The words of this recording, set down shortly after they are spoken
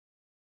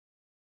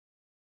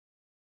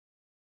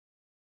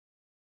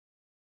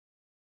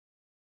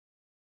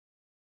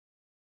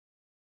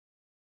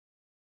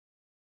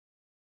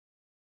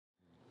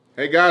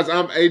Hey guys,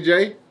 I'm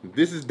AJ.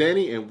 This is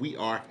Danny, and we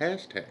are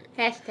hashtag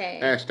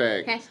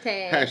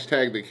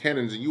the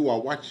cannons, and you are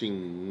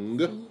watching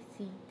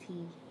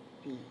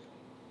CCTV.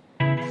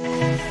 I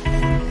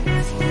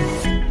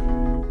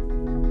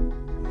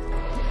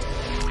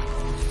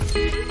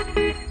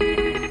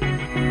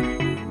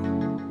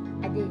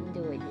didn't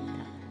do it this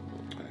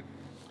time.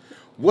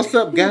 What's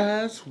up,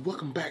 guys?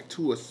 Welcome back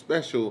to a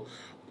special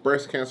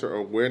breast cancer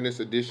awareness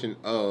edition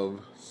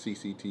of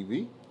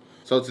CCTV.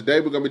 So today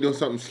we're gonna be doing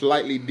something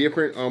slightly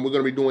different. We're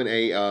gonna be doing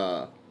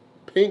a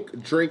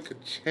pink drink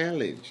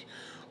challenge.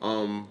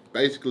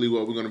 Basically,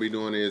 what we're gonna be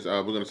doing is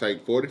we're gonna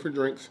take 4 different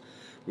drinks.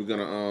 We're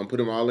gonna put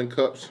them all in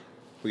cups.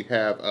 We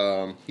have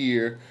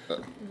here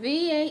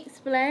V8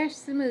 Splash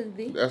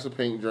Smoothie. that's a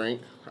pink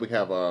drink. We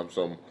have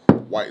some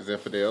white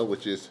Zinfandel,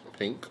 which is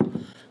pink,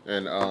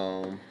 and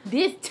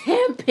This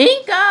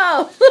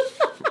Tampico.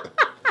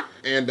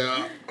 and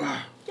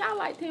Y'all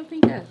like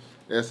Tampico?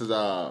 this is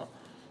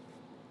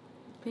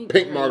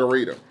pink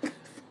margarita.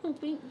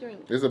 Pink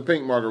drink. It's a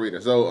pink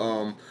margarita.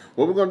 So,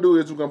 what we're gonna do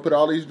is we're gonna put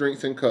all these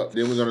drinks in cups.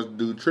 Then we're gonna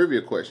do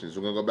trivia questions.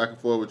 We're gonna go back and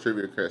forth with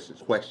trivia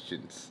questions.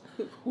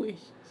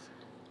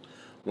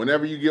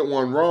 Whenever you get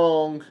one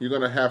wrong, you're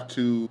gonna have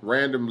to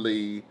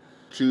randomly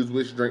choose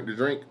which drink to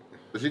drink.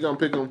 So she's gonna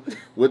pick them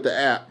with the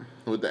app.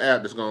 With the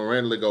app, it's gonna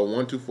randomly go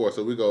 1, 2, 4.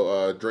 So we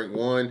go drink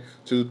 1,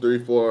 2, 3,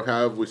 4.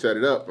 However we set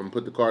it up, and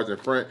put the cards in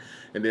front,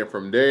 and then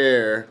from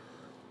there,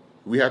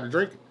 we have to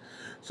drink it.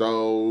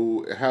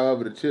 So,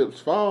 however the chips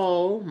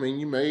fall, I mean,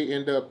 you may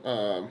end up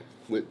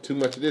with too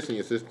much of this in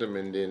your system,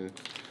 and then,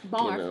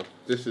 you know,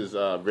 this is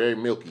very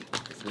milky.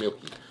 It's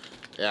milky.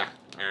 Yeah.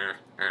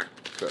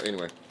 So,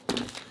 anyway.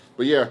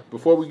 But, yeah,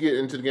 before we get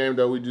into the game,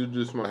 though, we do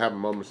just want to have a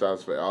moment of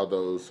silence for all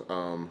those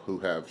who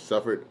have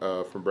suffered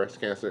from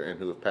breast cancer and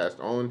who have passed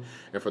on,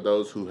 and for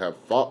those who have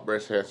fought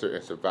breast cancer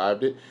and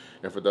survived it,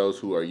 and for those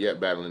who are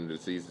yet battling the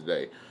disease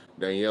today.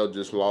 Danielle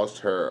just lost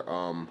her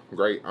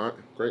great aunt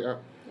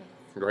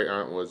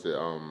was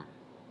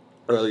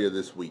earlier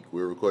this week.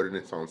 We were recording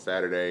this on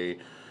Saturday,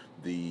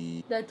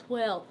 the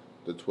 12th.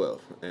 The 12th,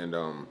 and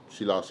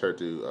she lost her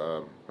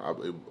to I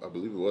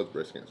believe it was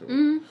breast cancer.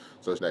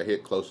 So that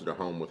hit closer to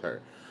home with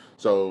her.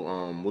 So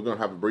we're gonna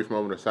have a brief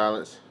moment of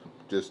silence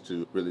just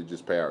to really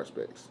just pay our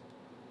respects.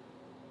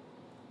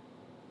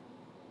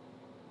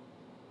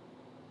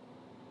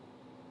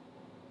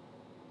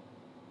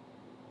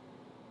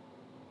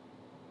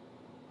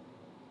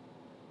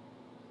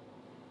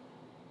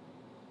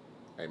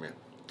 Amen.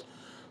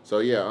 So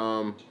yeah,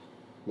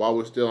 while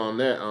we're still on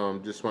that,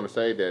 just want to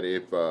say that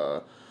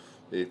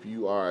if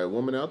you are a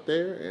woman out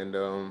there and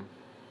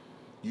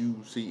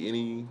you see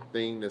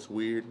anything that's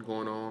weird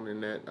going on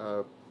in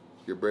that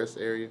your breast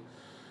area,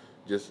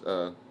 just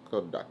go to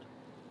the doctor,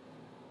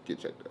 get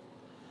checked up.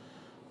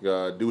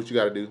 Do what you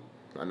got to do.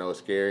 I know it's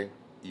scary.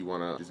 You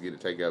want to just get it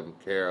taken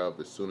care of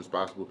as soon as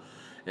possible,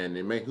 and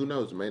it may, who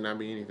knows, it may not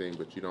be anything,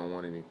 but you don't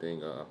want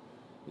anything,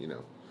 you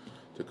know,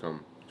 to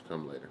come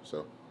later.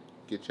 So.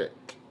 Get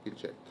checked.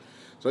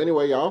 So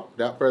anyway, y'all,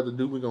 without further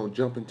ado, we're going to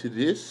jump into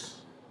this.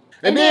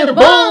 And then,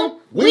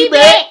 boom, we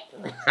back.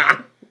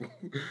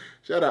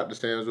 Shout out to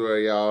Sam's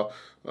World, y'all.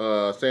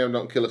 Sam,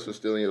 don't kill us for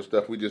stealing your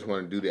stuff. We just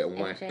want to do that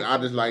one. I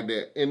just like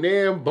that. And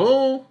then,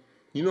 boom,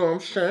 you know what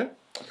I'm saying?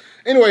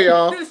 Anyway,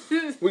 y'all,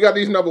 we got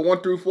these number 1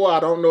 through 4. I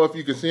don't know if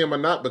you can see them or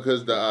not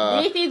because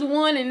the... this is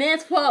 1 and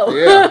that's 4.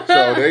 Yeah,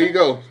 so there you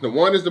go. The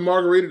 1 is the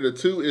margarita. The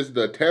 2 is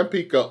the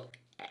Tampico.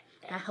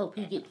 I hope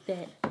he gets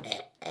that.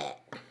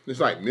 It's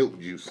like milk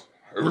juice.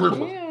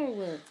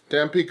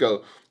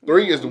 Tampico.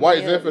 3 is the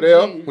white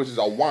Zinfandel, which is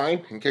a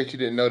wine, in case you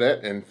didn't know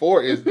that. And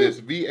 4 is this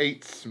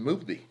V8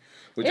 smoothie.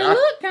 Which it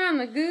looked kind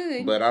of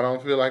good. But I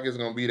don't feel like it's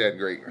going to be that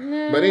great.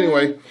 No. But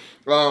anyway,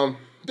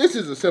 this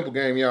is a simple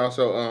game, y'all.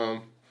 So,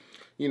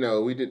 you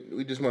know, we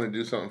just want to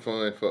do something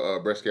fun for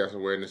breast cancer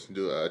awareness and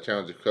do a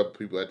challenge a couple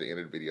people at the end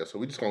of the video. So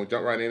we just going to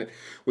jump right in it.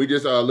 We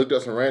just looked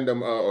up some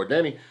random, or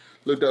Danny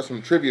looked up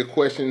some trivia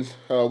questions.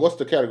 What's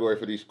the category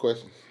for these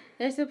questions?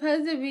 They're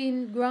supposed to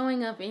be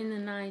growing up in the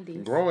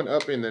 90s. Growing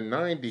up in the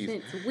 90s.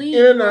 Since we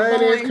in the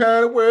 90s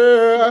kind of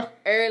world.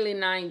 Early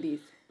 90s.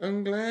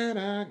 I'm glad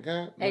I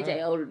got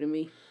AJ older than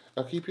me.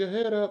 Now keep your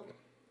head up.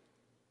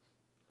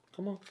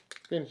 Come on,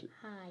 finish it.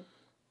 Hi.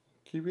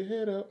 Keep your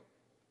head up.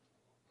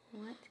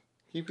 What?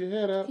 Keep your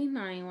head up. He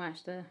not even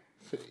watched the...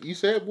 You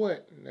said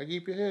what? Now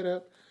keep your head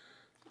up.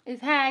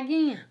 It's high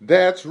again.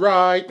 That's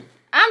right.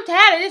 I'm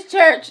tired of this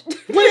church.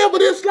 Whenever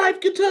this life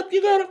gets up,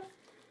 you gotta...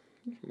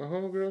 My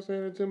homegirl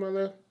saying it to my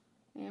left.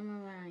 Am I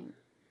right?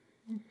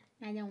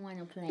 I don't want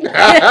to play.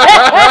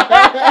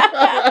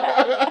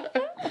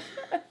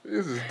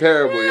 This is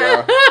terrible,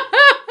 y'all.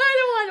 I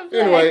don't want to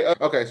play. Anyway,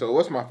 okay, so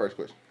what's my first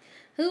question?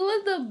 Who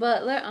was the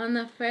butler on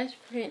The Fresh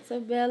Prince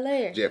of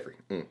Bel-Air? Jeffrey.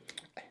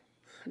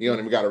 You don't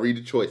even got to read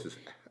the choices.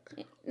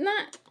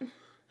 Not.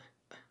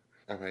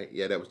 All right,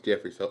 yeah, that was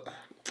Jeffrey, so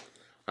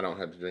I don't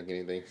have to drink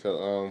anything.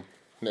 So,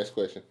 next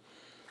question.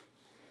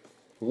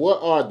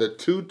 What are the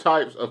 2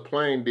 types of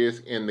playing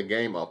disc in the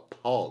game of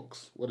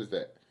Pogs? What is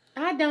that?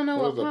 I don't know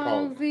what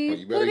pongs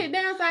is. Put it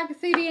down so I can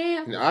see the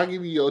answer. I'll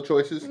give you your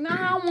choices. No,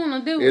 I don't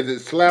want to do it. Is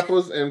it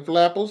slappers and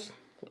flappers?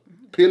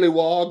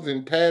 Pillywogs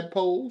and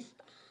tadpoles?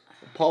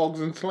 Pogs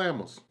and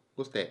slammers?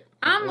 What's that?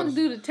 I'm going to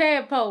do the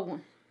tadpole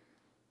one.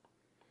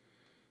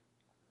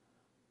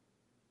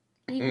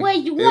 Where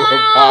you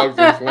want? Pogs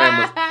and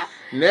slammers.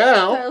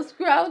 Now. So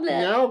scroll up.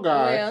 Now,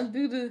 guys. Well,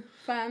 do the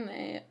find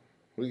the app.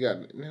 We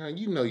got, now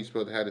you know you're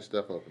supposed to have this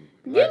stuff up.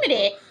 Give me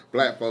that.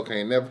 Black folk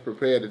ain't never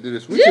prepared to do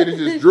this. We should have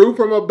just drew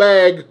from a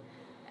bag.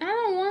 I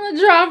don't want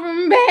to draw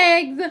from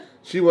bags.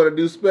 She want to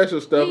do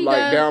special stuff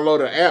like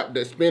download an app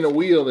that spin a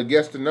wheel to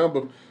guess the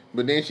number,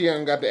 but then she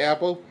hasn't got the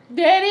app open.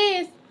 That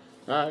is.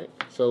 All right,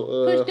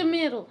 so push the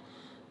middle.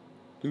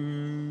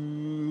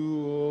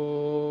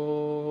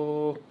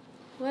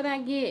 What'd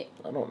I get?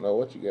 I don't know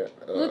what you got.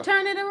 We'll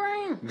turn it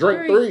around.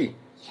 Drink 3. Yes.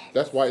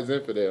 That's white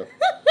infidel.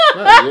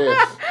 Not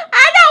yes.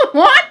 I don't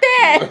want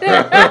that.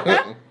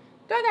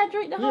 Do I gotta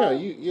drink the whole?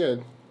 Yeah,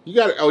 you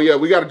got it. Oh yeah,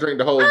 we gotta drink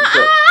the whole.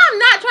 I'm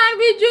not trying to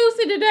be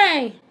juicy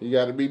today. You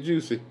gotta be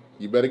juicy.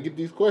 You better get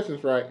these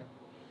questions right.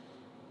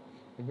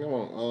 Come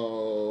on.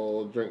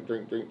 Oh, drink.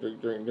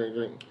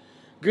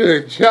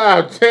 Good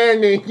job,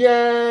 Tanny.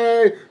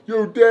 Yay!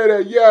 You did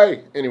it.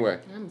 Yay. Anyway.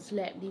 I'm gonna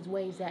slap these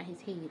waves out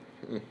his head.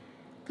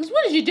 Cause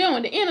what is you doing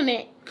with the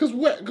internet? Cause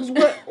what?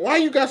 Why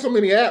you got so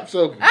many apps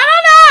open? I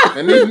don't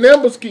know. And these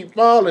numbers keep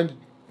falling.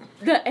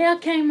 The L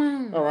came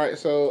on. All right,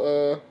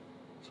 so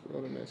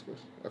scroll to the next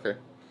question. Okay.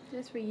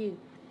 That's for you.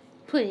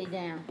 Put it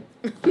down.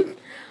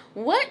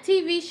 What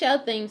TV show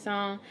theme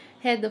song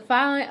had the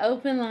following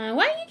open line?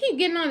 Why do you keep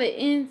getting on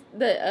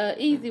the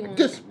easy one?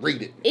 Just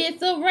read it.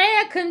 It's a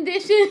rare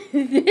condition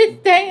this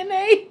day and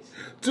age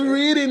to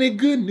read any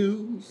good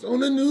news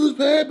on the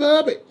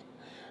newspaper.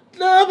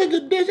 Love and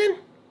condition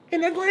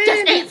in the grand.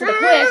 Just answer the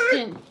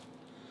question.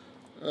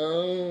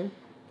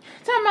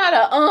 Talking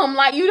about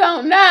like you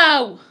don't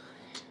know.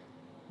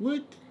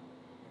 What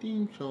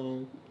theme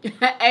song?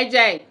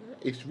 AJ.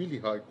 It's really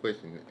hard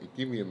question.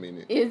 Give me a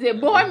minute. Is it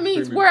Boy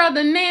Meets World,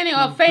 The Nanny,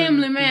 or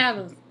Family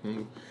Matters?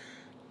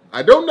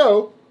 I don't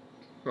know.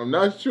 I'm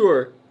not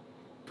sure.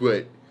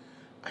 But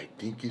I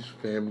think it's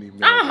Family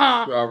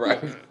Matters. All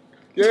right.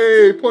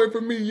 Yay, point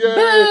for me. Yay.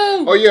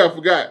 Boom. Oh, yeah, I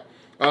forgot.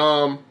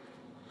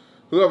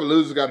 Whoever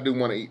loses got to do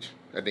one each.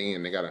 At the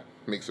end, they got to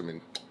mix them in.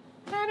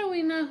 How do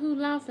we know who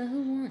lost and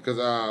who won? Because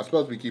I'm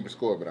supposed to be keeping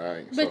score, but I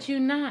ain't. But you're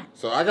not.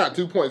 So I got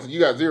 2 points and you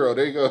got 0.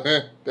 There you go.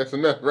 That's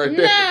enough right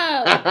there.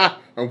 No.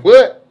 And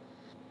what?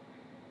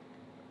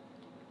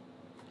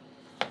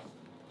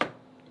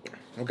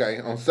 Okay,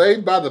 on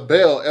Saved by the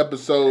Bell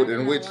episode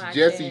in which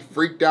Jessie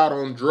freaked out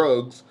on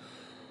drugs,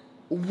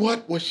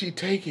 what was she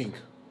taking?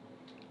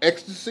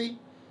 Ecstasy?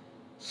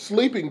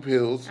 Sleeping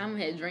pills? I'm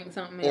going to drink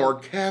something else. Or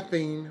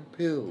caffeine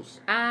pills?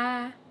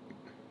 I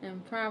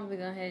am probably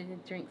going to have to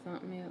drink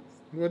something else.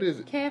 What is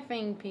it?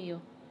 Caffeine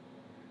pill.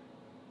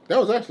 That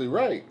was actually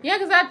right. Yeah,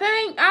 because I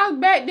think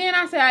back then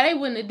I said they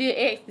wouldn't have did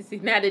ecstasy.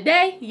 Now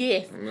today,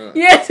 yes. No.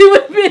 Yes, it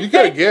would have been. You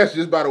could have guessed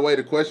just by the way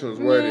the question was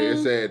worded.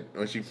 It said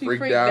when she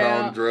freaked out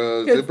on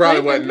drugs. It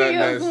probably wasn't nothing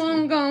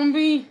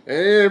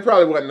it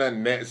probably wasn't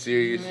nothing that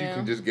serious. Yeah. You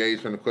can just gauge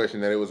from the question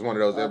that it was one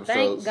of those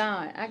episodes. Thank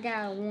God. I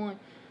got one.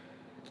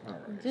 All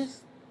right.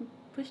 Just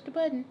push the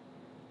button.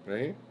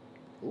 Right?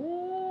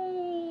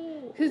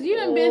 Because you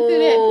done been through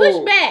that.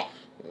 Push back.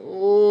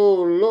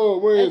 Oh,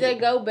 Lord, where is it?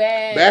 Go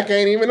back. Back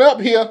ain't even up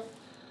here.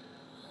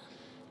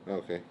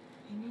 Okay.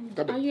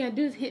 All you gotta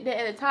do is hit that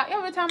at the top. You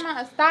ever talking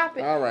about stop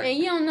it? All right. And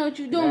you don't know what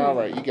you're doing. All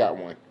right, you got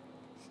one.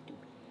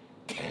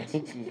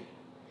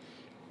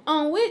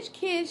 On which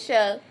kid's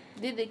show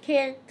did the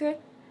character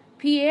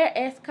Pierre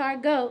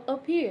Escargot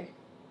appear?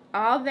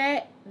 All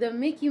That, The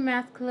Mickey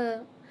Mouse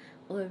Club,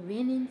 or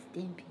Ren and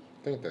Stimpy?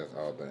 I think that's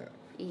All That.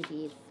 It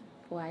is.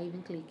 Before I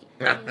even click it.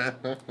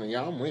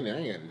 Yeah, I'm winning. I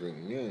ain't got to drink.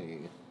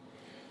 Yeah.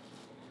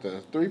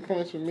 That's 3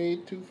 points for me,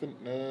 2 for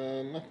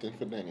nothing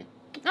for Danny.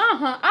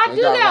 I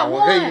do got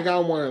one. Okay, you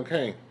got one.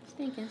 Okay.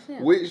 Stinking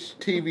self. Which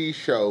TV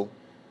show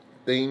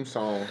theme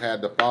song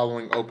had the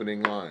following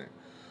opening line?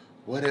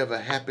 Whatever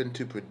happened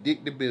to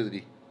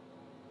predictability?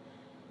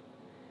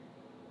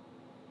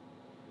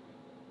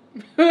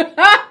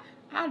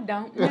 I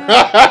don't know.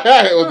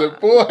 Was it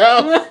Full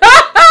House?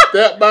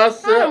 Step by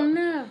Step? I don't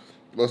know.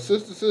 Well,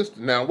 Sister.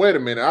 Now, wait a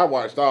minute. I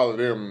watched all of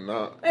them. And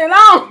I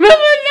don't remember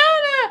none.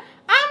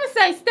 I'm going to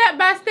say Step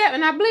by Step,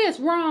 and I believe it's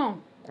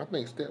wrong. I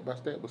think Step by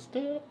Step was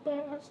Step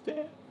by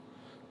Step.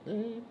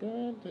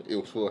 It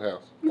was Full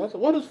House. What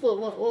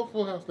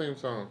Full House theme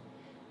song?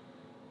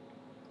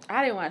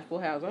 I didn't watch Full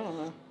House. I don't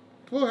know.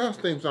 Full House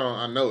theme song,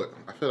 I know it.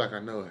 I feel like I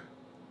know it.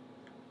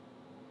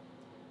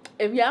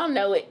 If y'all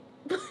know it,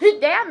 put it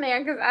down there,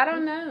 because I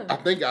don't know. I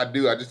think I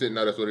do. I just didn't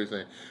know that's what he's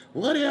saying.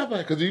 Whatever,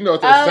 because you know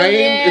it's that same.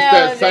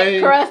 Yeah, it's that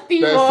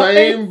crusty voice.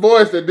 Same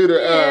voice that do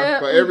the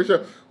for every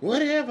show.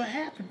 Whatever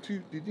happened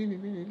to?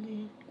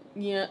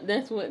 Yeah,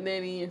 that's what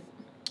that is.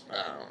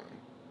 All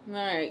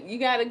right, you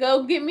gotta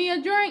go get me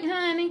a drink,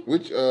 honey.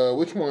 Which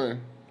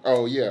one?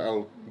 Oh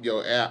yeah,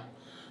 your app.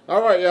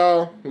 All right,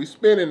 y'all, we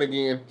spinning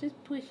again.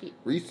 Just push it.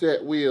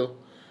 Reset wheel.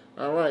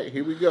 All right,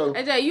 here we go.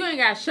 AJ, you ain't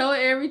got to show it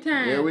every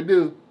time. Yeah, we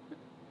do.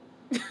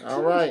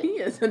 All right. He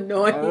is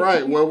annoying. All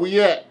right, where we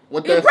at?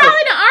 What You that probably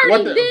say? done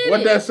already did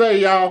What it. that say,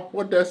 y'all?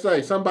 What that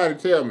say? Somebody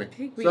tell me.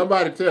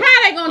 Somebody tell me.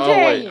 How they gonna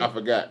tell wait, you? I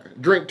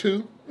forgot. Drink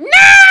 2.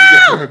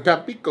 No!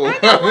 Tampico. I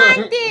don't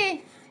want this.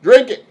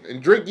 Drink it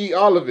and drink ye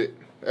all of it,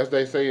 as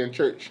they say in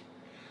church,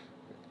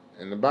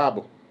 in the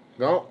Bible.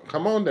 Don't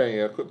come on,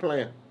 Danielle. Quit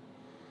playing.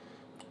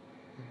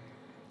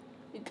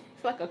 It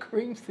tastes like a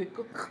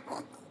creamsicle.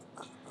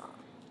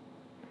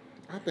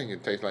 I think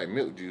it tastes like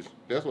milk juice.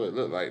 That's what it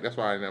looked like. That's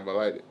why I never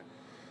liked it.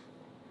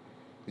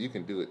 You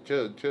can do it.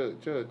 Chug,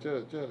 chug, chug,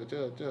 chug, chug,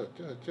 chug, chug,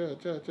 chug,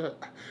 chug, chug, chug.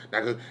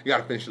 Now, you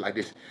gotta finish it like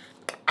this.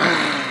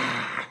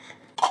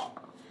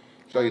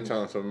 Show your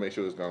tongue so make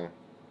sure it's gone.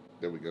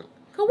 There we go.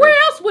 Cause where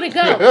else would it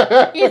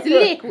go? It's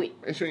liquid.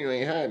 Make sure you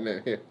ain't hiding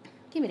that here.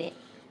 Give me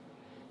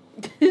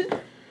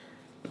that.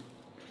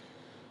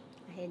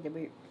 I had the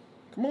burp.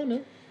 Come on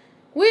now.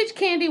 Which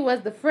candy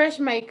was the fresh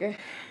maker?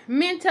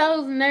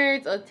 Mentos,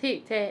 Nerds, or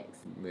Tic Tacs?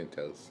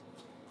 Mentos.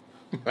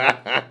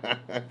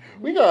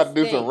 We gotta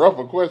do some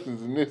rougher questions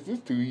than this. This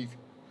is too easy.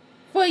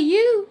 For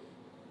you?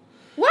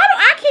 Why do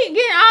I keep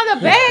getting all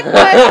the bad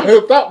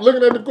questions? Stop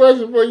looking at the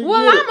question before you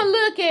Well, get I'm going to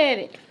look at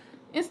it.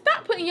 And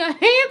stop putting your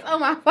hands on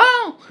my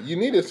phone. You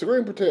need a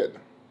screen protector.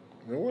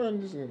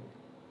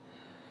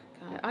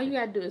 All you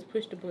got to do is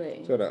push the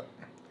button. Shut up.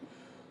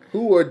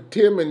 Who were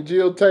Tim and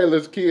Jill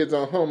Taylor's kids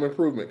on Home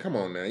Improvement? Come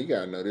on now, you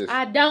gotta know this.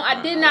 I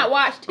did not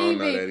watch TV. I don't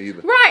know that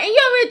either. Right, and you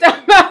already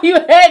talking about you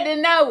had to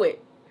know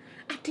it.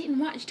 I didn't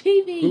watch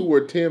TV. Who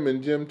were Tim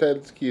and Jim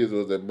Taylor's kids?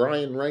 Was it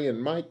Brian, Ray,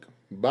 and Mike?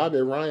 Bobby,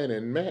 Ryan,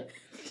 and Matt?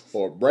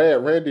 Or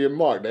Brad, Randy, and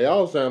Mark? They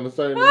all sound the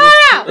same to me.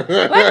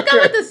 Let's go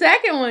with the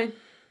second one.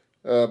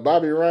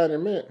 Bobby, Ryan,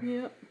 and Matt.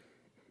 Yep.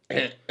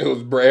 It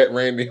was Brad,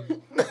 Randy.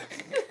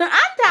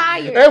 I'm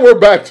tired. And we're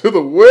back to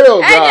the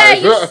well,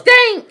 guys. AJ, you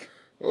stink.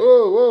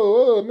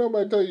 Whoa.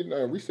 Nobody told you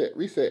no. Reset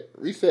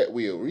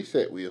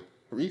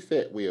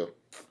wheel.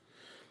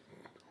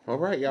 All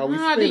right, y'all, we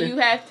How spinning. do you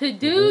have to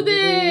do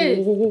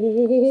this?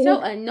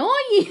 So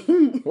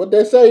annoying. What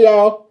that say,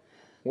 y'all?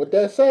 What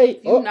that say?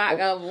 You knock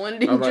out one of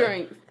these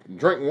drinks.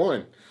 Drink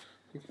one.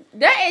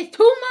 That is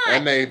too much.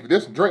 And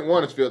this drink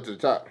one is filled to the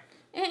top.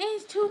 It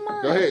is too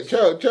much. Go ahead,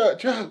 chug.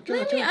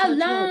 Leave me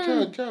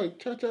alone. Chug.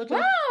 Why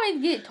I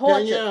always get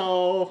tortured?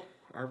 Danielle,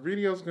 our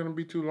video's gonna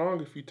be too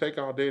long if you take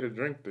all day to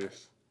drink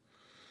this.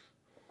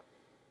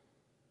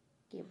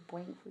 Get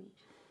brain freeze.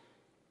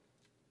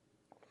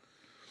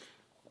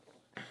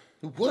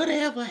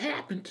 Whatever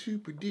happened to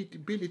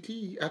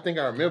predictability? I think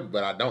I remember,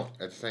 but I don't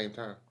at the same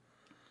time.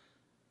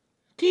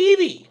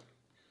 TV.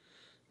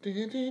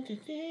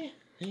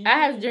 I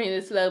have to drink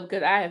this slow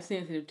because I have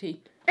sensitive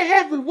teeth.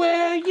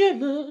 Everywhere you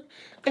look,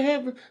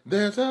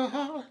 there's a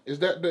heart. Is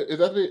that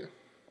it?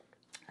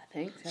 I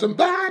think so.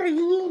 Somebody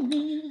who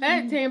needs.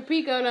 That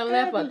Tampico done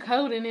left a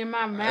coating in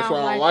my mouth. That's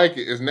why I don't like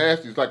it. It's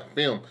nasty. It's like a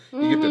film.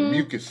 You get the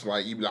mucus,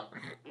 like you be like,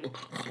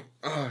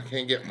 I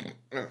can't get.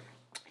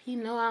 You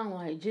know I don't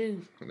like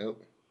juice.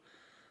 Nope.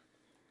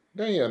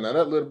 Danielle, now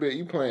that little bit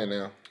you playing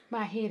now.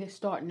 My head is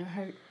starting to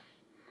hurt.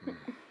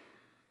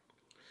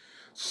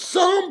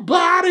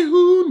 Somebody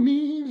who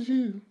needs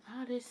you.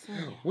 All this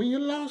singing. When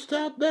you're lost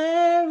out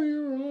there,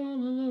 you're all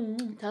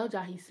alone. Told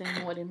y'all he sing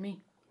more than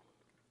me.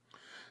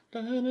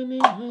 Come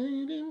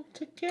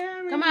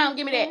on,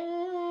 give me that.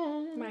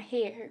 My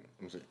head hurt.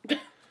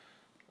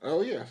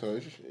 Oh yeah, so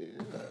it's just,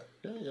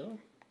 there you go.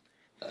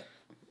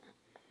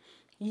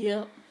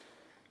 Yep.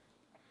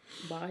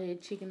 Bald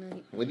head chicken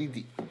nugget. What do you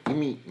think? Give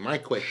me my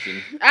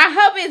question. I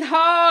hope it's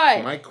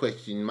hard. My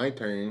question, my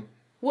turn.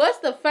 What's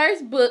the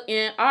first book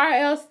in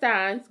R.L.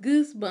 Stein's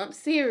Goosebumps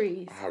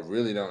series? I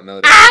really don't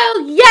know that. Oh,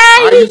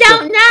 yeah, you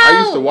don't know. I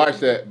used to watch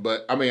that,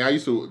 but I mean, I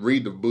used to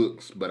read the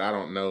books, but I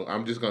don't know.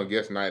 I'm just going to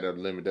guess Night of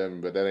the Living Dead,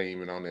 but that ain't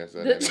even on there.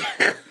 So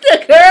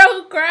the girl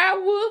who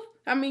cried wolf?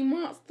 I mean,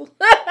 monster.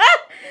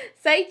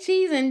 Say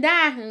cheese and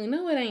die.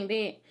 No, it ain't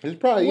that. It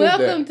probably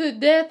Welcome is that. to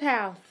Death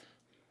House.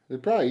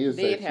 It probably is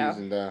Say Dead House.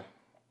 Cheese and Die.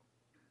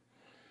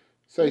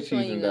 Say Which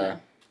one Cheese and you Die. know?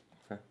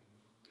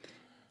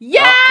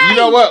 Yeah. You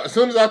know what? As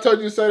soon as I told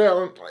you to say that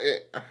one,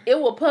 it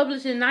was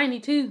published in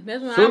 '92.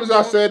 That's when as soon as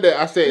I said that,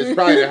 I said it's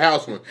probably the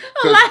house one.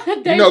 Like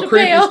you know,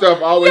 creepy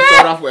stuff always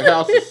start off with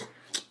houses.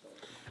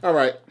 All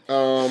right.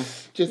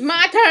 Just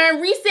my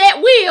turn.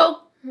 Reset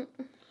wheel.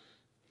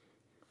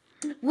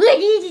 What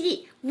is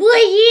it?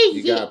 What is it?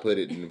 You gotta put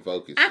it in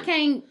focus. I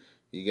can't.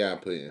 You gotta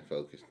put it in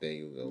focus. There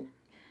you go.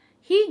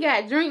 He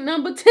got drink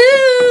number 2.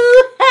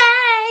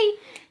 Hey,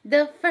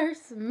 the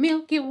first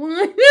milky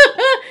one.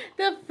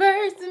 The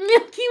first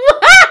milky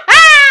one.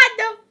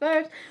 The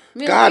first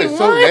milky God, it's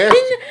so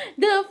nasty.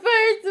 The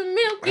first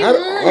milky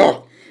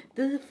one.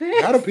 The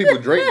first. How do people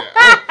drink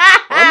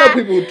that? I know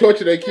people who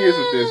torture their kids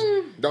with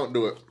this. Don't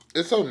do it.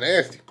 It's so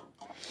nasty.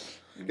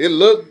 It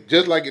looks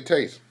just like it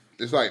tastes.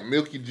 It's like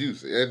milky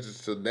juice. It's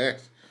just so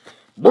nasty.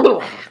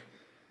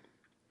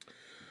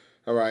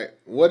 All right.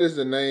 What is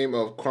the name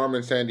of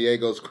Carmen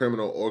Sandiego's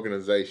criminal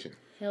organization?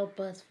 Help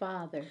us,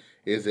 Father.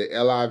 Is it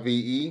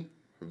LIVE,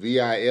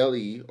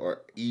 VILE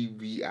or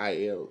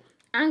EVIL?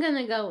 I'm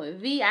gonna go with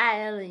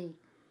VILE.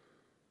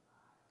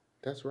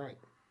 That's right.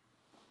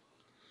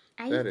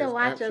 I used to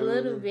watch a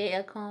little bit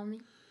of Call Me.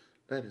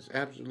 That is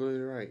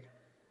absolutely right.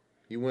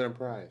 You win a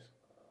prize.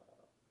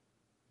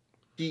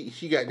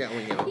 She got that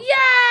one, y'all.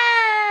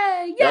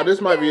 Yay! Now,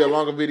 this might be a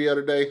longer video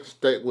today.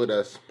 Stay with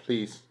us.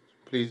 Please.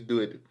 Please do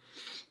it.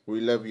 We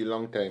love you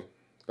long time.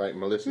 Like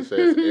Melissa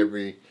says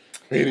every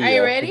video. Are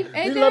you ready,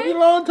 AJ? We love you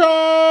long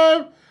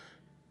time.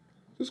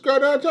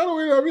 Subscribe to our channel.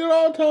 We love you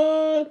long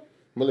time.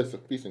 Melissa,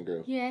 peace and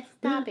girls. Yes,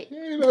 stop it.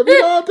 We love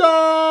you long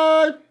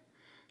time.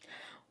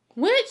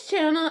 Which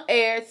channel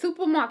aired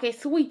Supermarket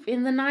Sweep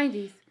in the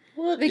 90s?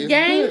 What the is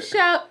game that?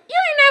 show.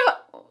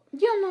 You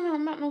don't know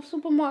nothing about no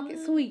Supermarket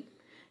Sweep.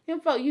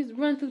 Them folk used to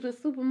run through the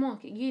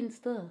supermarket getting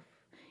stuff.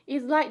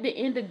 It's like the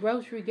end of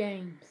grocery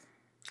games.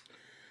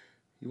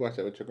 You watch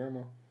that with your grandma?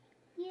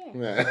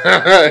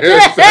 Yeah.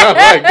 It sounds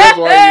like that's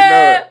why you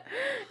know it.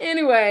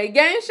 Anyway,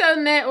 Game Show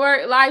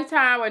Network,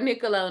 Lifetime, or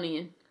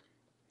Nickelodeon?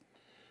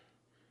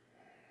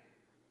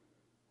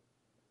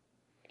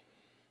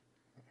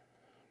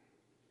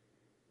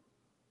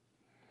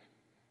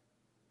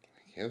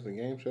 Has a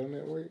Game Show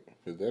Network?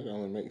 Because that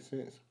only makes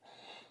sense.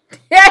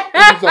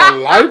 It's a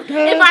Lifetime?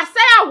 If I say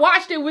I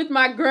watched it with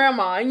my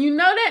grandma, and you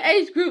know that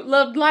age group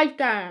loved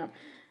Lifetime.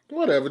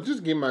 Whatever,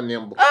 just give my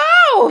number.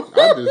 Oh!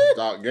 I just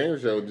thought Game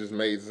Show just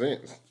made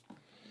sense.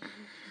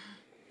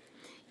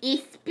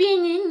 It's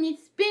spinning,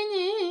 it's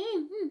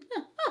spinning.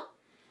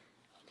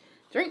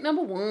 Drink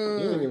number 1. You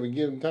didn't even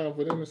give them time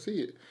for them to see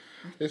it.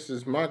 This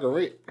is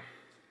Margaret.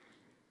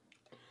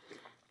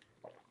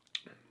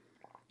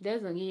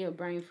 That's gonna give you a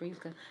brain freeze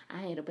because I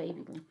had a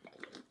baby one.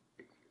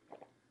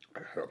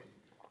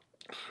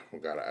 We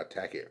gotta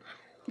attack it.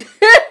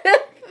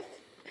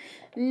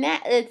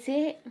 Not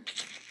attack.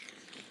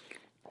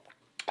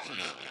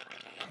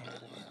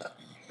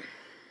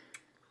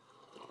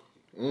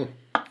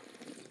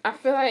 I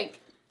feel like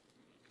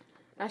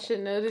I should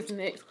know this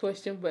next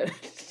question, but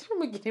I'm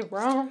gonna get it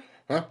wrong.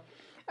 Huh?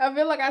 I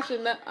feel like I should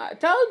know. I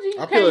told you.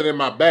 I feel it in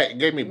my back. It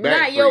gave me back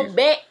Not freeze. your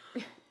back,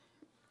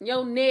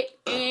 your neck,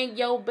 and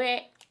your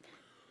back.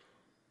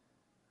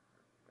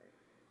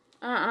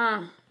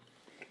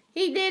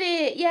 He did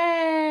it!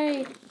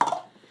 Yay!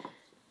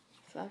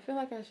 So I feel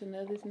like I should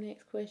know this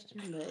next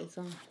question, but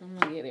I'm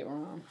gonna get it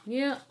wrong.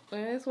 Yeah,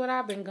 well, that's what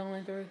I've been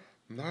going through.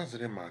 Why is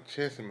it in my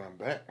chest and my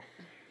back?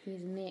 His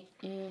neck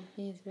and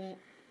his back.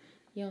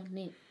 Your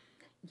neck,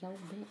 your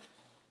back.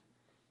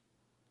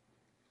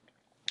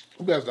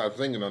 You better stop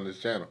singing on this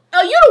channel.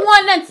 Oh, you the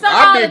one that sung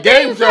I did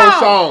game show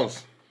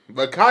songs.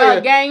 But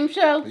Kaya, game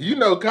show. You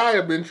know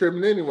Kaya been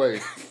tripping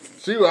anyway.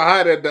 She was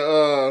hot at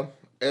the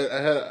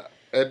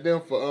at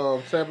them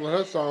for sampling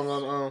her song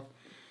on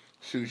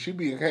shoot. She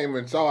came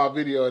and saw our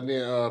video and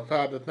then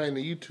filed the thing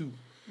to YouTube.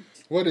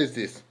 What is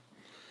this?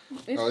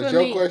 It's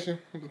your question.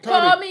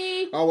 For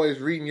me. Always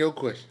reading your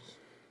questions.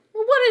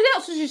 Well, what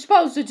else is you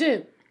supposed to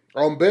do?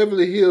 On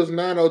Beverly Hills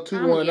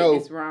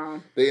 90210,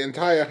 wrong. The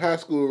entire high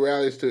school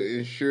rallies to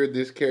ensure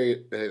this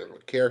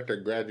character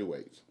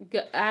graduates.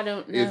 I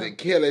don't know. Is it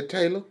Kelly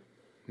Taylor,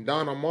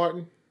 Donna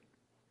Martin,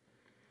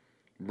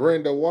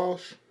 Brenda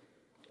Walsh,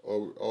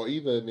 or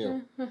either of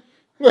them?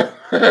 We're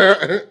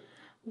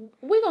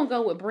going to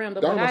go with Brenda,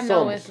 Donna but I know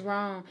Summers. it's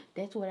wrong.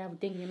 That's what I was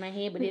thinking in my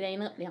head, but it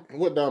ain't up there.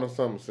 What Donna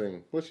Summers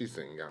sing? What she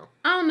sing, y'all?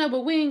 I don't know,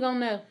 but we ain't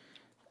going to know.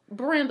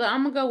 Brenda.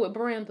 I'm going to go with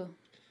Brenda.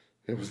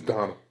 It was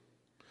Donna.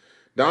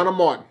 Donna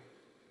Martin.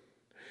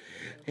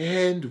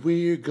 And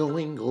we're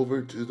going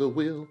over to the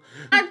wheel.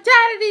 I'm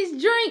tired of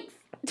these drinks.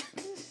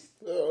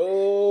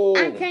 Oh.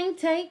 I can't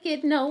take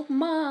it no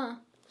more.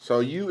 So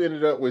you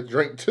ended up with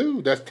drink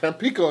 2. That's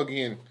Tampico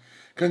again.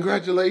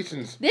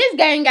 Congratulations. This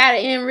game got to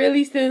end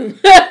really soon.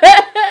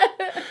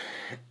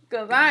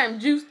 Because I am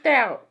juiced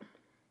out.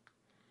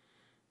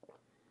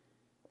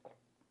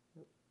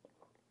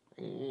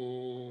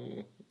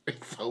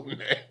 It's so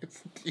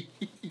nasty.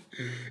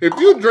 If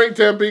you drink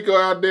Tampico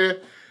out there,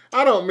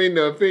 I don't mean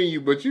to offend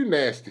you, but you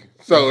nasty.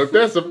 So if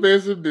that's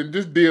offensive, then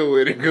just deal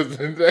with it because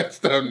that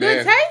stuff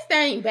nasty. The taste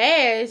ain't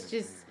bad. It's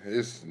just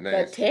it's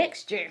nasty. the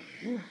texture.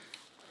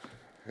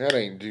 That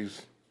ain't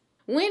juice.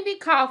 Wendy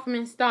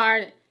Kaufman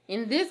starred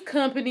in this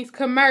company's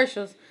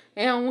commercials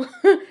and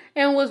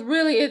was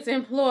really its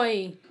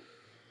employee.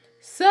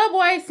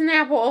 Subway,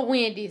 Snapple, or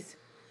Wendy's?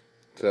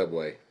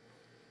 Subway.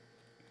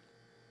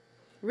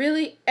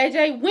 Really?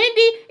 AJ,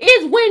 Wendy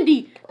is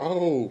Wendy.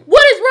 Oh.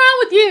 What is wrong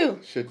with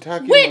you?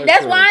 Shiitake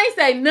That's why I ain't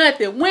say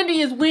nothing.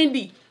 Wendy is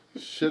Wendy.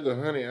 Sugar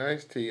honey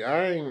iced tea.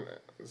 I ain't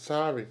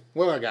sorry.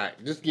 What I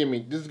got? Just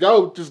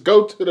go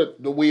to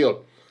the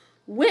wheel.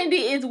 Wendy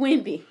is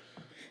Wendy.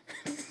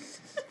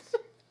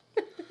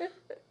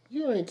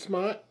 You ain't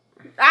smart.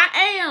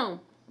 I am.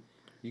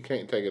 You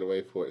can't take it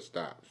away before it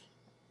stops.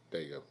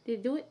 There you go. Did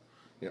it do it?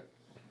 Yep.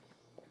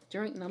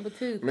 Drink number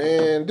 2.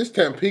 Man, this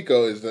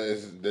Tampico is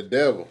the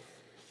devil.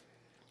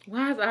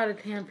 Why is all the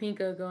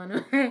Tampico going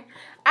on?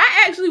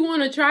 I actually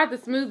want to try the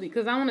smoothie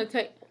because I want to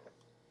take...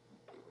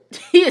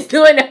 He is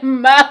doing the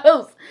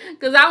most.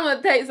 Because I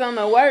want to take some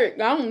to work.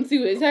 I want to see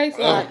what it tastes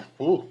like.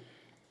 Ooh.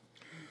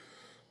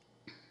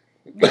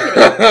 Give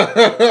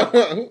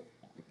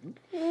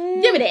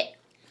me that.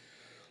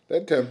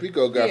 That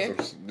Tampico got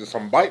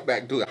some bite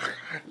back to it.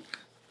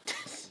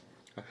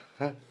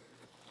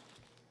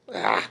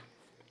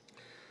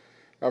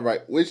 All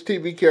right. Which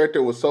TV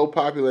character was so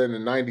popular in the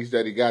 90s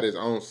that he got his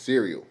own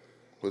cereal?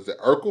 Was it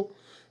Urkel,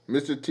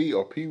 Mr. T,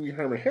 or Pee Wee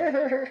Herman?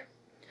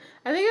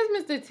 I think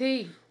it's Mr.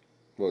 T.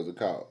 What was it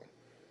called?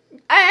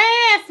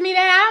 Ask me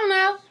that. I don't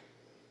know.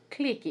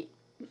 Click it.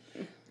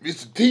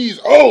 Mr. T's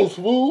old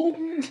fool.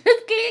 Just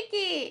click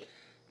it.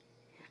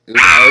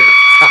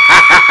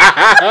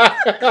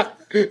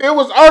 It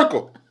was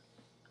Urkel.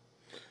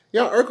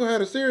 Yeah, Urkel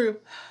had a cereal.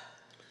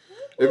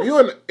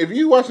 If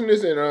you watching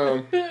this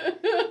and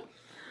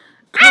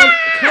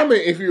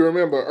comment if you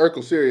remember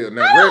Urkel cereal.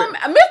 Now,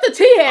 Mr.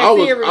 T had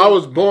cereal. I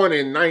was born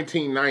in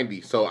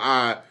 1990, so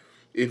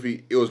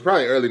it was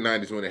probably early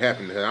 90s when it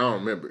happened. I don't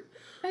remember it.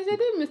 I said,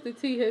 did Mr.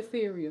 T have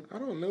cereal? I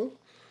don't know.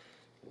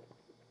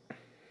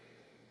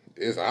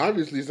 It's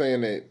obviously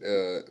saying that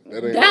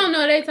that ain't. I don't know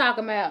what they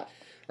talking about.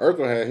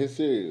 Urkel had his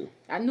cereal.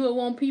 I knew it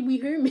won't Pee Wee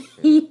Herman.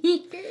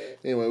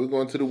 Anyway, we're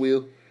going to the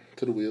wheel.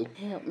 To the wheel.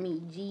 Help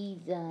me,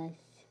 Jesus.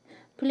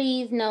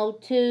 Please, no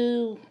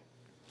two.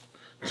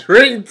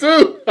 Drink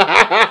two.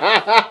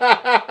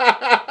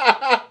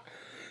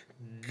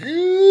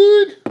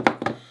 Good.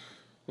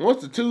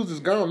 Once the twos is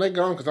gone, they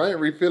gone because I ain't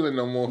refilling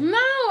no more. No,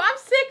 I'm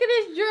sick of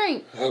this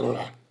drink.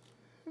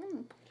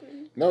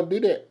 Don't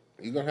do that.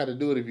 You're going to have to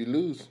do it if you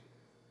lose.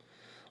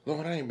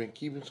 Lord, I ain't been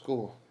keeping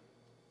score.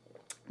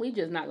 We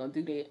just not going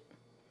to do that.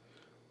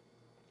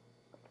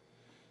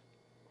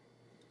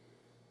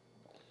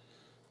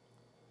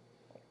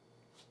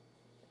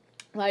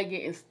 Like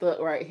getting stuck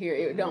right here.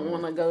 It don't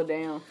want to go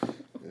down.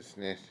 It's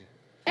nasty.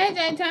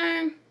 AJ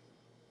turn.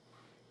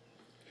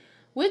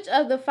 Which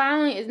of the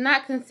following is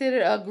not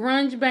considered a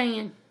grunge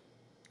band?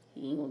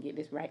 He ain't gonna get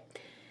this right.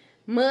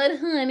 Mud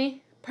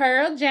Honey,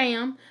 Pearl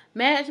Jam,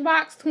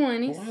 Matchbox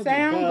 20,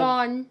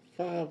 Soundgarden.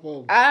 Five of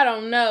them. I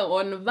don't know.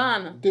 Or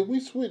Nirvana. Did we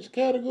switch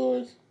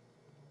categories?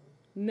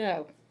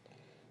 No.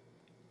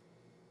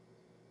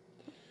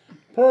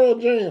 Pearl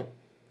Jam.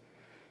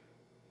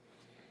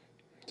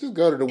 Just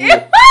go to the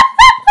wheel.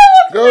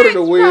 Go to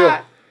the wheel.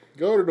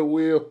 Go to the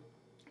wheel.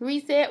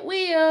 Reset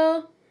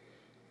wheel.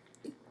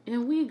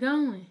 And we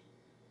going.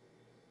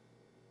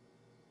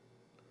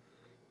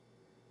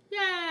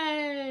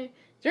 Yay.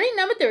 Drink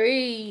number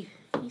 3.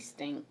 You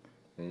stink.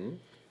 Hmm?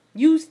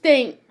 You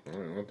stink. I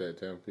don't want that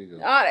Tampico. Oh,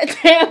 that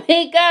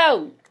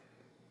Tampico.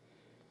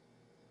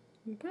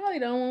 You probably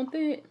don't want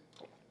that.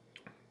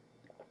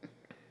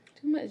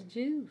 Too much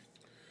juice.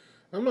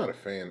 I'm not a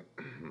fan.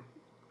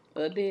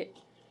 A bit.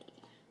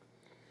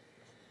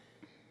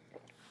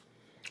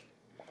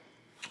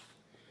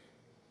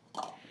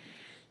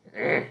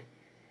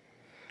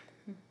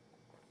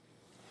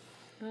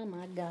 Oh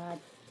my God.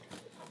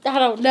 I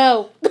don't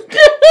know.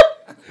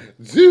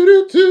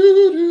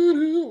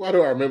 Why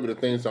do I remember the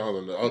theme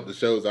songs on the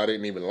shows I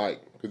didn't even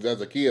like? Because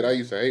as a kid, I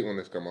used to hate when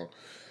this come on.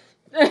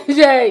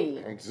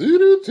 Jay.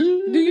 Do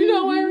Do you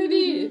know where it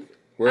is?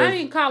 I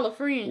didn't call a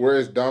friend. Where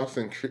is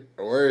Dawson's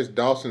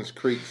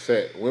Creek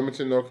set?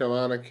 Wilmington, North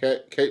Carolina,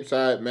 Cape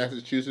Side,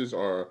 Massachusetts,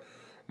 or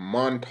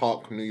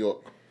Montauk, New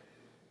York?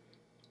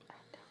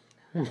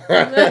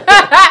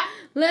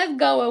 Let's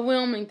go with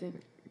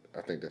Wilmington.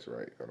 I think that's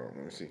right. Hold on,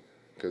 let me see.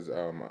 Because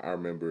I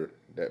remember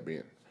that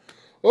being.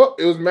 Oh,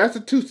 it was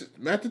Massachusetts.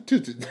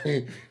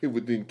 It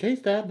was in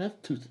K-Side,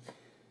 Massachusetts.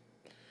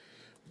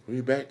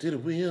 We back to the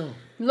wheel.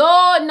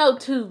 Lord, no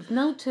twos.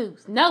 No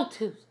twos. No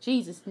twos.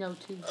 Jesus, no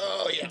twos.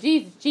 Oh, yeah.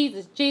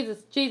 Jesus.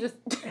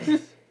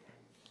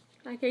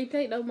 I can't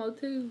take no more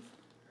twos.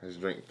 Let's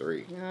drink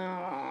 3.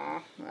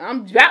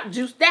 I'm about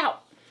juiced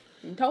out.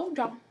 I told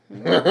y'all.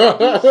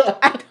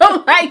 I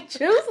don't like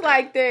juice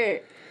like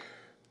that.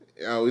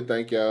 Yeah, we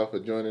thank y'all for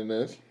joining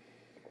us.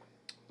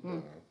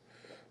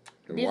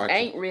 This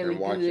ain't really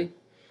good.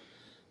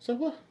 So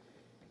what?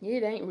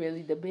 It ain't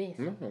really the best.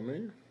 No,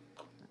 man.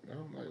 I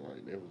don't like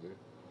that was it.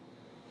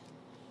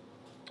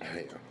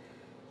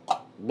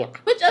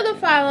 Which other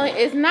following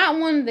is not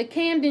one of the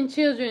Camden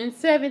children in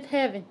 7th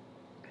Heaven?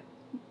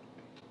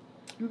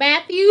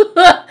 Matthew,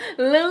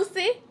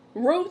 Lucy,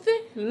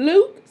 Ruthie,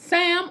 Luke,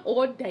 Sam,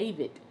 or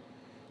David?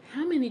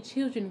 How many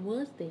children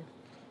was there?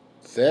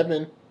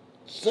 7.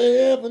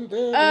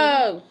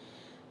 Oh.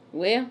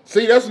 Well.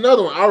 See, that's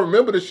another one. I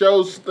remember the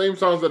show's theme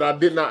songs that I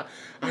did not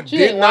like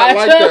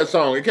that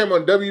song. It came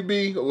on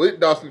WB with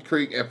Dawson's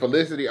Creek and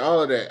Felicity,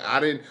 all of that.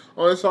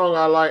 Only song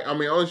I like,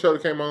 only show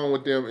that came on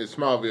with them is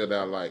Smallville that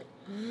I like.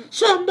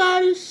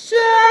 Somebody say.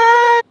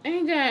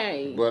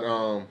 AJ. But,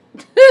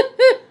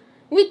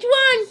 Which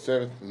one?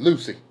 7th,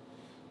 Lucy.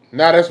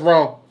 Nah, that's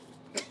wrong.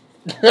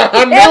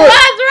 I knew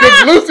it.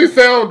 Because Lucy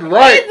sounds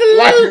right.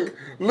 Like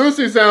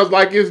Lucy sounds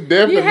like it's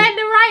definitely. You had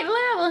the right level.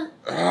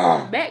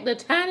 Back to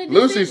tiny.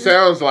 Lucy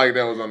sounds like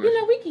that was on this. You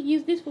know, we could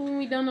use this for when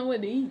we don't know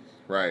what to eat.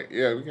 Right.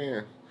 Yeah, we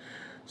can.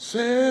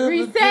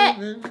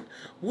 Reset.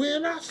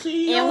 When I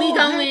see and we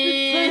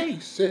going.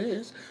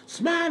 faces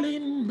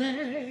smiling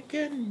back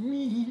at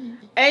me.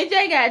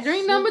 AJ got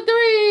drink number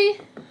 3.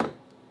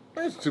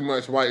 That's too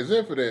much white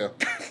Zinfandel.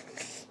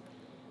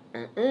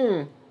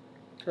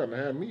 Trying to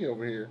have me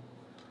over here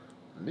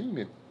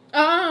leaning.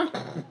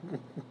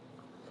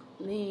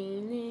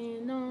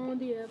 Leaning on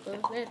the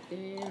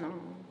everlasting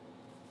arm.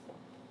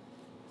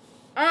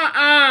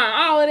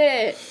 All of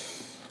that.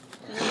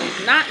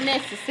 Not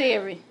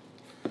necessary.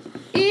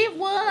 It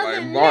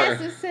wasn't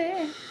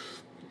necessary.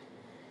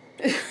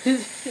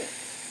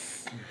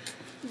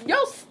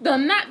 Yo,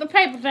 knock the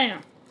paper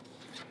down.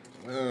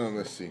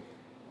 Let's see.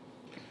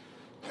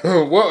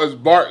 What was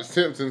Bart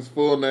Simpson's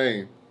full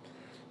name?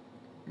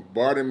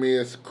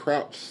 Bartimaeus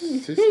Crouch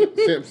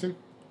Simpson,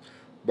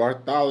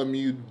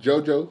 Bartholomew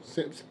Jojo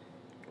Simpson,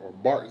 or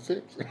Bart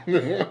Simpson?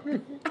 I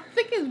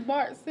think it's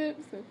Bart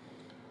Simpson.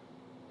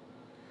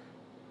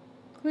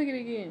 Click it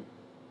again.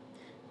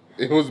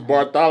 It was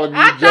Bartholomew.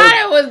 I thought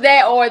it was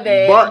that or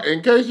that. Bart,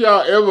 in case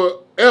y'all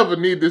ever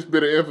need this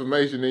bit of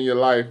information in your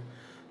life,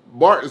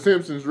 Bart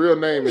Simpson's real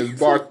name is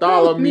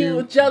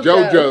Bartholomew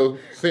Jojo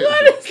Simpson.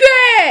 What is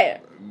that?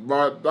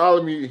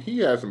 Bartholomew, he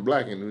has some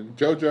black in him.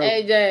 Jojo.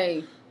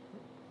 AJ.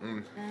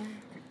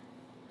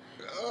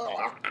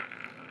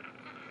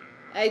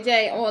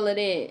 AJ, all of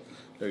that.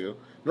 There you go.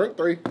 Drink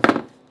 3.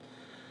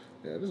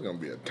 Yeah, this is going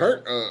to be a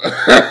turn. I'm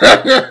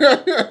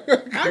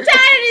tired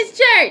of this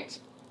church.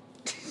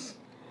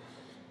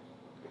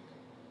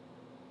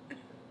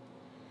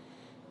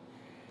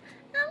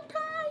 I'm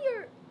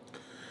tired.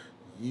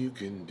 You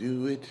can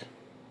do it.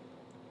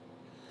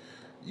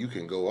 You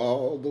can go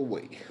all the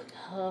way.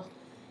 I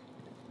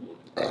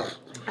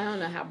don't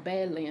know how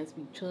Badlands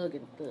be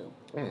chugging stuff.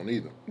 I don't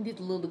either. This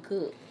little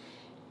cup.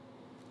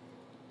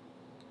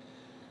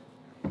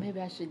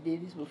 Maybe I should do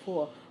this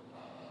before.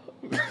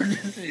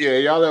 Yeah,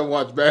 y'all ever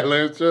watch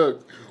Badlands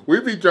Chugs? We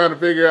be trying to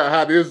figure out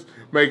how this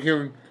make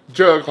him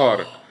chug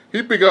harder.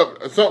 He pick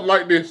up something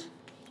like this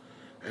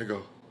and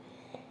go.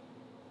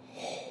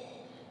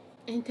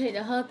 And take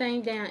the whole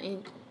thing down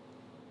in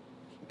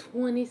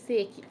 20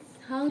 seconds.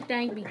 Whole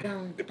thing be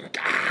gone.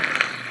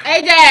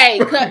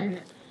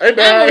 AJ, I'm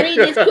gonna read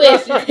this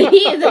question.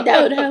 He is a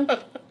dodo.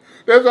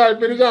 That's how he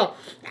finished off.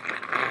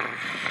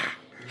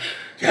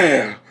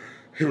 Yeah.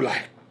 He was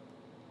like,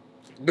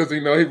 does he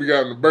know he be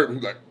got in the burp?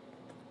 He's like,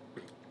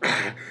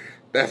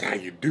 that's how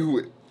you do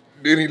it.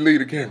 Then he leave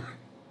the camera.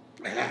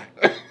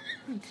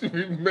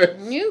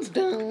 You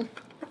dumb.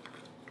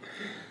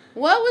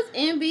 What was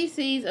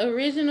NBC's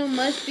original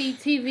must-see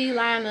TV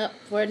lineup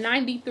for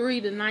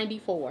 93 to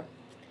 94?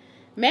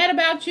 Mad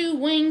About You,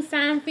 Wings,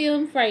 Seinfeld,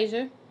 and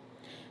Frasier.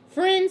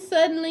 Friends,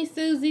 Suddenly,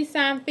 Susie,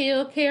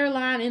 Seinfeld,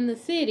 Caroline in the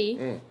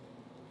City.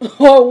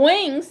 Or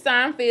Wings,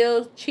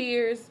 Seinfeld,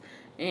 Cheers,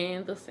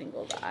 and The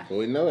Single Guy. Well,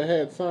 we know it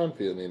had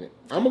Seinfeld in it.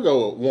 I'm going to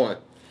go with 1.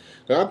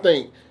 I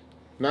think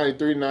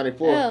 93,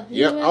 94. Oh,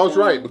 yep, I was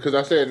right because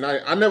I said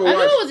 90. I never watched. I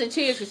knew it was a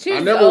Cheers because Cheers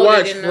I never older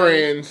watched than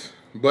Friends,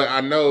 but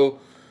I know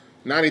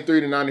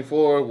 93 to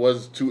 94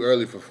 was too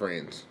early for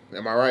Friends.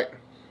 Am I right?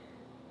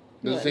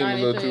 Does it seem a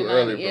little too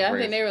early for Friends? Yeah, I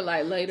think they were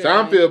like later.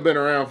 Seinfeld been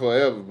around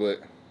forever,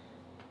 but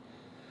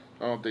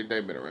I don't think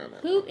they've been around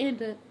that. Who in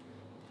the...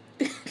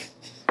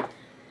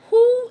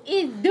 Who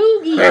is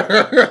Doogie?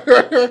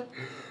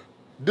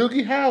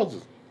 Doogie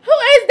Howser. Who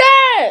is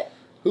that?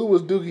 Who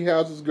was Doogie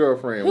Howser's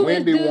girlfriend? Who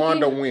Wendy, is Doogie?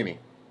 Wanda, Winnie.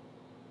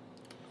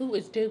 Who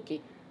is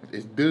Dookie?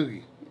 It's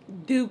Doogie.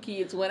 Dookie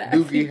is what I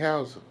Doogie see.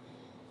 Howser.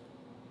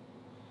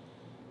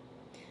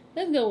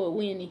 Let's go with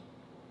Winnie.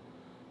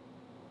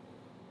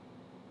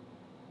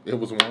 It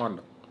was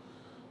Wanda.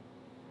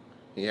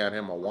 He had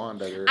him a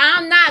Wanda girl.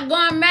 I'm not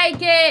gonna make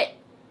it.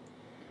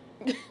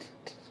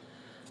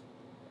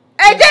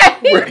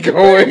 AJ! We're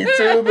going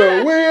to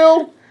the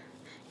wheel.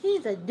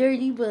 He's a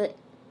dirty butt.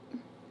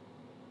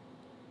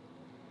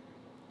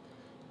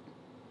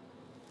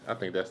 I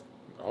think that's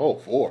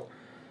 4.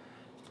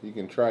 You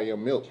can try your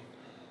milk.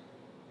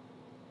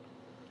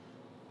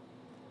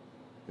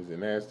 Is it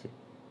nasty?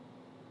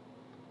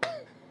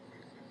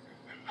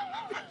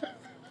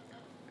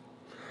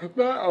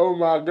 Oh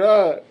my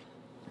God.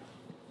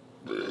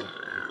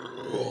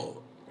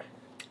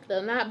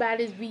 So not by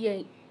this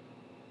V8.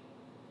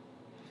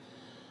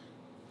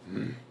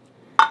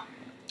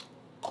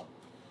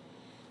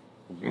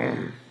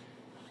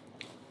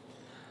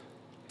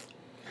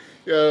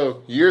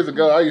 Yo, years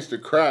ago, I used to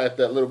cry at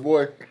that little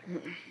boy.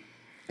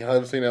 Y'all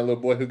ever seen that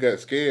little boy who got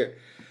scared?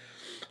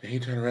 And he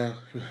turned around.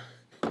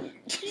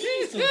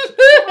 Jesus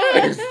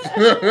Christ.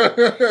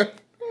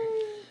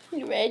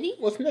 You ready?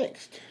 What's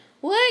next?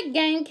 What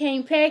game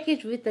came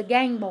packaged with the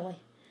Game Boy?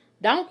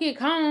 Donkey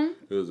Kong,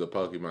 It was a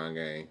Pokemon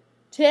game.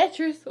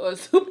 Tetris, or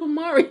Super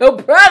Mario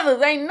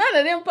Brothers? Ain't none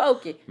of them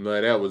Poke.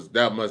 No,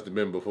 that must have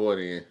been before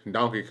then.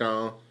 Donkey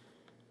Kong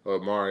or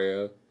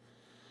Mario.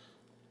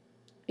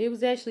 It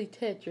was actually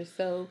Tetris,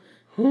 so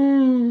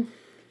here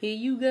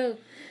you go.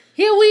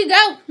 Here we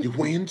go. You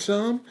win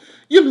some,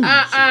 you lose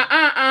some.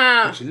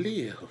 But you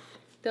live.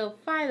 To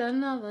fight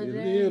another You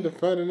day. live to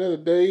fight another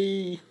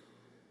day.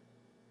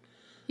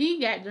 He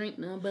got drink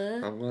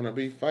number. I'm gonna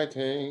be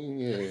fighting.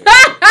 Yeah. 2.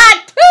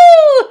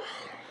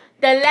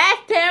 The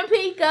last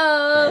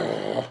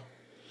Tampico.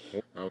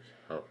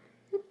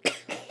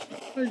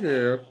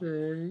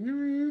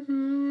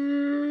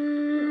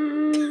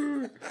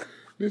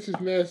 This is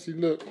nasty.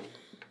 Look.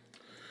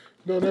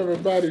 Don't ever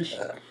buy this.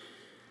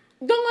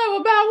 Don't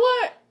ever buy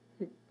what?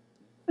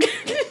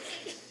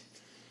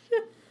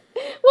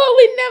 What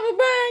we never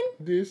buying?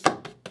 This.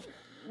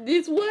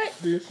 This what?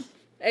 This.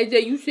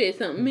 AJ, you said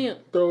something else.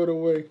 Throw it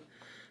away.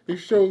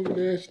 It's so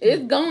nasty.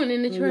 It's going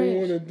in the trash. I don't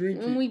want to drink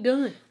when it. we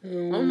done.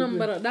 On nothing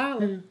but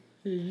 $1.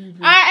 You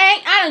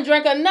I done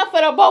drank enough for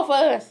the both of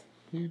us.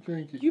 You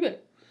drink it. You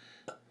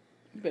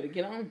better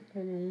get on. I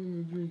don't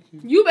want to drink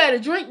it. You better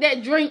drink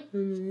that drink. I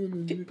don't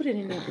want to drink Put it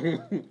in there.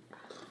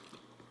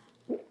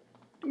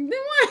 Then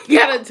why you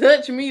gotta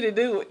touch me to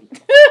do it?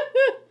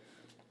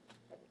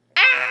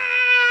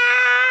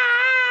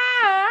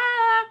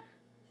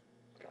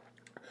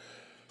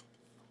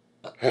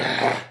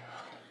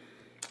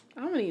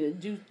 I'm gonna need a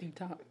juice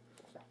detox.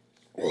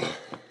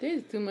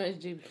 This is too much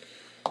juice.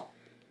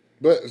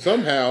 But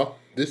somehow,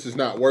 this is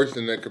not worse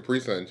than the Capri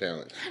Sun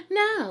challenge.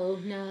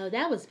 No,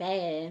 that was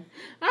bad.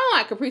 I don't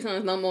like Capri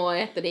Suns no more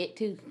after that,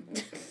 too.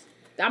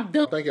 I'm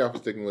done. Thank y'all for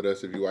sticking with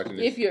us if you're watching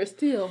this. If you're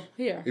still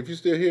here. If you're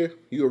still here,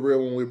 you're a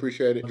real one. We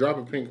appreciate it. Drop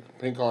a pink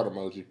heart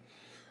emoji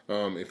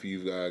if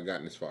you've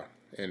gotten this far.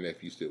 And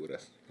if you still with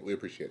us. We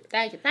appreciate it.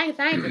 Thank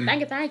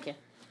you.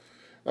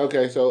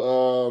 Okay,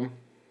 so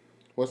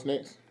what's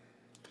next?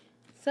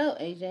 So,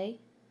 AJ,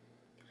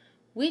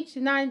 which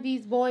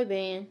 90s boy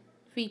band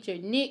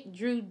featured Nick,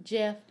 Drew,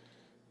 Jeff,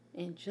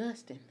 and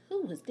Justin?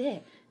 Who was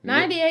that?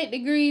 98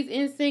 Degrees,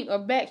 NSYNC, or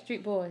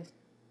Backstreet Boys?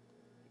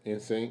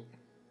 NSYNC?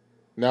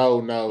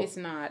 No. It's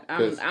not.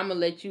 I'm going to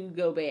let you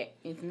go back.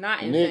 It's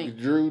not NSYNC. Nick,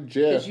 Drew,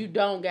 Jeff. Because you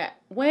don't got...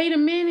 Wait a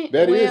minute.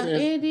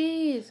 It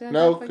is.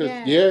 No,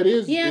 because... Yeah, it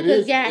is. Yeah, it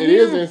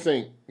is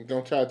NSYNC.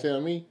 Don't try to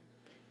tell me.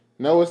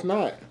 No, it's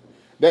not.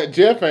 That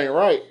Jeff ain't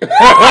right.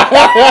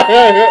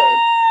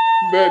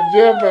 That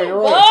Jeff ain't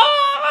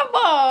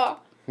right.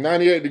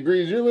 98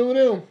 Degrees. You remember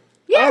them?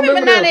 Yeah, I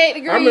remember 98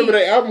 Degrees. I remember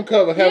their album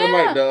cover having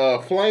like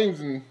the flames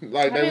and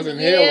like they was in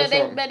hell or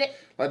something.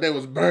 Like they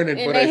was burning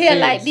for their hair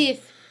sins. like this.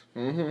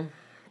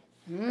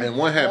 And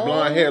one had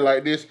blonde hair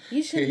like this.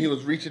 He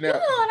was reaching out.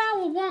 You know what I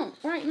would want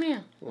right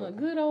now? A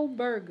good old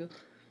burger.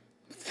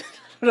 I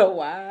don't know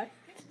why.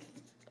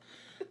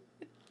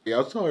 Yeah,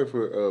 I'm sorry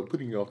for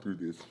putting y'all through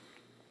this.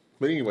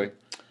 But anyway.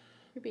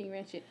 You're being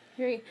wretched.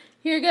 Here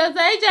goes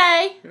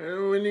AJ.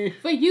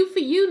 For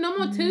you. No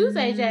more twos,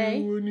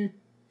 AJ.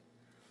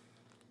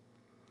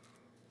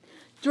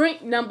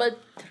 Drink number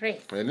 3.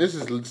 And this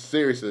is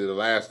seriously the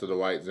last of the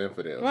White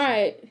Zinfandels.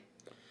 Right.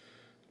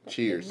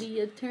 Cheers. Be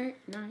a turn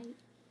night.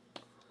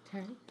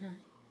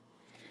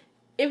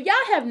 If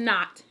y'all have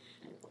not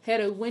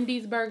had a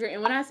Wendy's burger,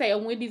 and when I say a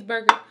Wendy's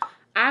burger,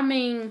 I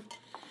mean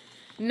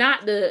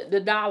not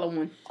the dollar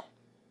one.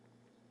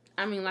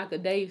 I mean like a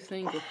Dave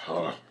single.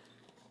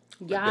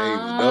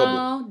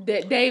 Y'all,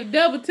 that Dave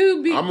double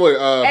too. I'm with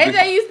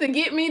AJ used to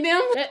get me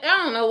them. I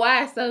don't know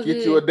why it's so good.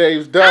 Get you a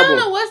Dave's double. I don't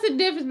know what's the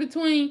difference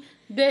between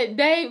the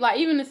Dave, like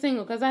even the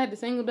single, because I had the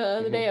single the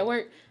other day at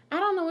work. I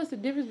don't know what's the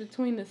difference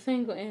between the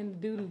single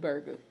and the doodoo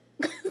burger.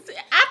 I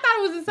thought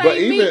it was the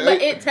same meat,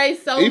 but it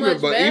tastes so much better.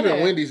 But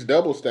even Wendy's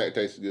double stack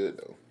tastes good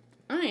though.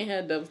 I ain't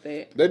had double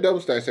stack. Their double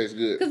stack tastes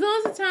good. Because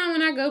most of the time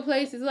when I go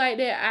places like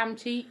that, I'm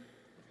cheap,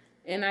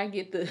 and I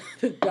get the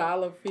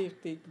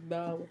 $1.50.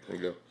 There you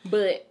go.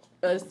 But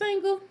a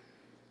single,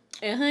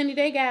 and honey,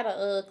 they got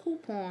a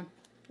coupon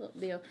up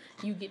there.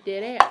 You get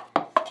that out.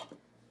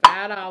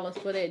 $5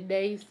 for that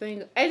day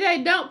single.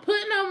 AJ, don't put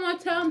no more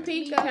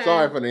Tampico.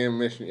 Sorry for the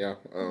intermission, y'all.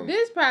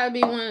 This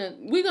probably be one.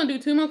 We're gonna do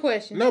 2 more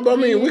questions. No, but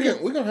I mean, we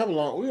can have a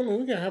long. We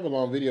can have a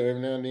long video every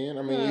now and then.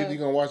 I mean, either you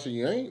gonna watch it,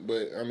 you ain't.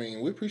 But I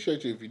mean, we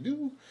appreciate you if you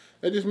do.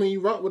 That just mean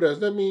you rock with us.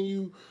 That mean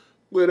you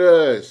with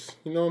us.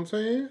 You know what I'm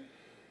saying?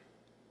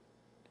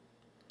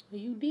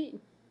 You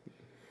didn't.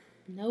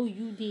 No,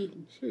 you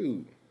didn't.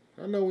 Shoot.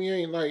 I know we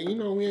ain't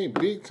we ain't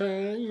big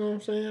time. You know what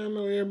I'm saying? I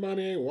know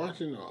everybody ain't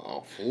watching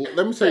all full.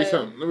 Let me say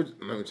something.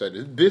 Let me say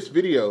this. This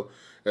video,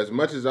 as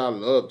much as I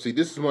love, see,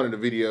 this is one of the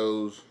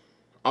videos,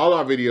 all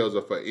our videos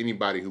are for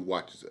anybody who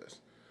watches us.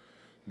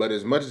 But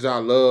as much as I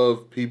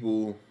love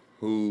people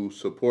who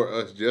support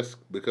us just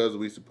because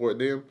we support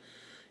them,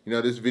 you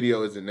know, this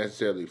video isn't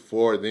necessarily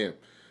for them.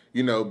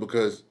 You know,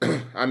 because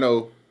I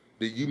know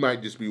that you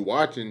might just be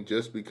watching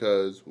just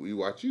because we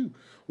watch you,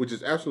 which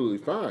is absolutely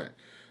fine.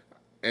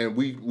 And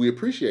we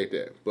appreciate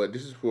that. But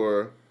this is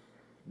for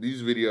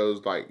these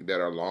videos like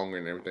that are longer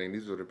and everything.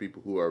 These are the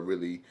people who are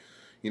really,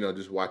 you know,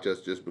 just watch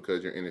us just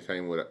because you're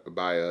entertained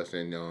by us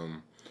and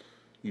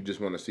you just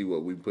want to see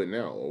what we putting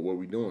out or what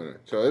we doing.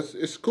 So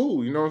it's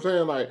cool, you know what I'm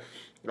saying? Like,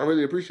 I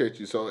really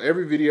appreciate you. So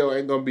every video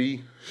ain't gonna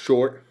be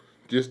short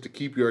just to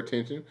keep your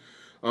attention.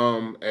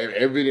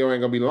 Every video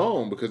ain't gonna be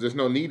long because there's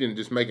no need in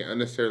just making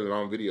unnecessarily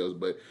long videos.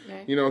 But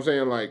you know what I'm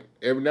saying? Like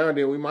every now and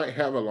then we might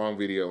have a long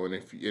video, and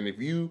if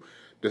you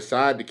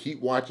decide to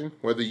keep watching,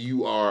 whether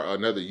you are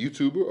another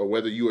YouTuber or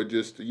whether you are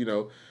just,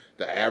 the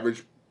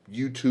average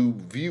YouTube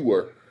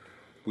viewer,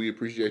 we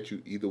appreciate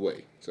you either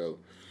way. So,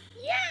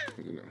 yeah.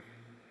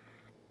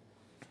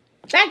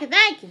 Thank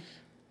you.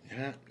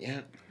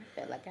 Yeah. I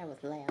felt like I was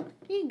loud.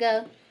 Here you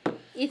go.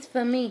 It's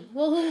for me.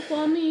 Woohoo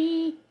for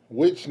me.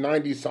 Which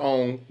 90s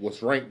song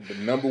was ranked the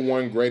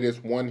 #1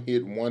 greatest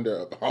one-hit wonder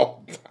of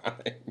all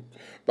time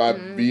by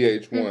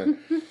VH1?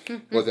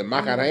 Was it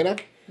Macarena?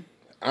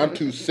 I'm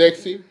Too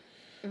Sexy?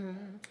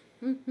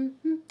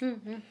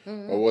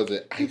 Or was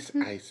it Ice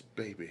Ice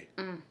Baby?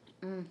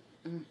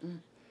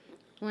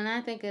 When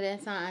I think of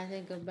that song, I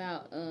think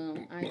about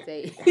Ice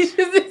Age.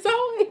 It's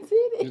always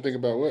in it. You think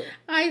about what?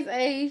 Ice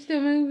Age,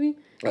 the movie.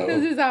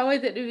 Because it's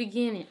always at the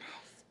beginning.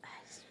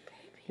 Ice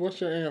Baby.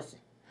 What's your answer?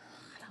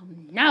 I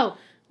don't know.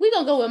 We're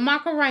going to go with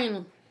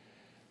Macarena.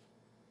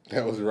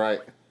 That was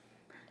right.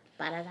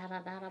 You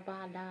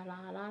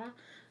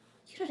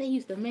know, they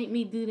used to make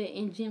me do that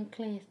in gym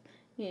class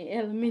in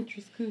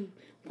elementary school.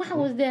 Why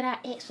was that I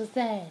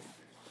exercised?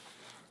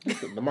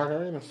 The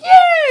Macarena?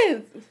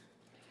 Yes!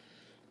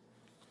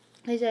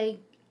 AJ,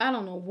 I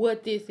don't know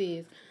what this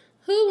is.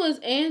 Who was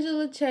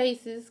Angela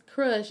Chase's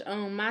crush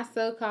on My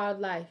So-Called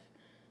Life?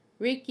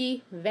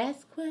 Ricky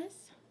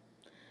Vasquez,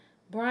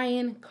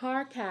 Brian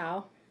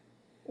Carcow,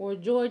 or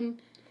Jordan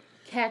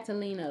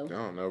Catalino? I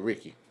don't know,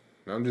 Ricky.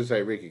 I'm just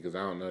say Ricky because I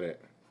don't know that.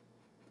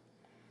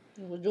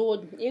 It was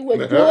Jordan. Yeah,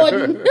 we're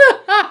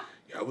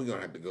going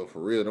to have to go for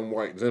real. Them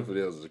white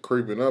infidels are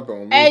creeping up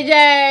on me.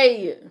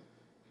 AJ!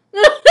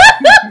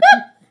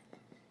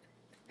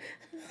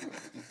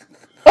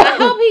 I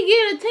hope he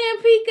get a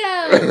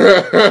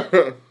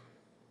Tampico.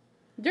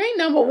 Drink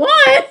number 1.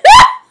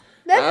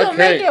 That's gonna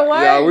make it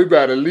worse. Yeah, we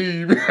better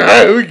leave.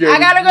 I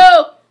gotta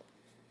go.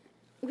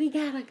 We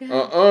gotta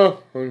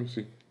go. Let me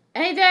see.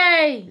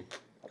 AJ.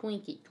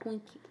 Twinkie.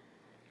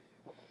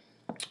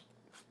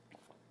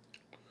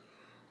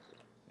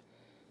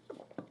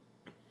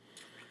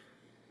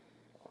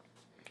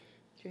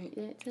 Drink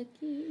that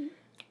cookie.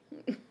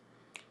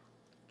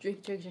 Drink.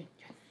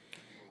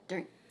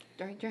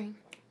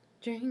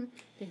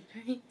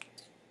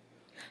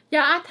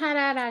 Yeah, I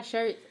tie-dyed our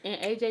shirts,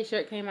 and AJ's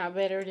shirt came out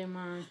better than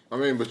mine. I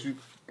mean, but you,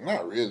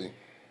 not really.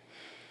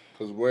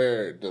 Because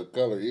where the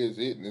color is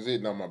hitting, it's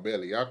hitting on my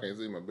belly. Y'all can't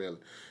see my belly.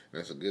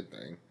 That's a good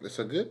thing. It's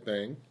a good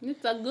thing.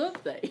 It's a good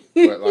thing.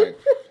 But,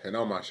 and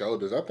on my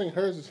shoulders, I think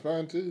hers is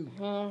fine, too.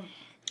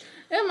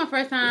 It was my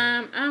first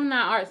time. I'm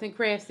not arts and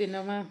crafts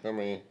no more. I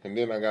mean, and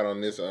then I got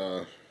on this,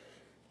 I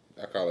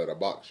call it a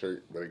box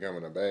shirt, but it come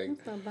in a bag.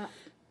 What's a box?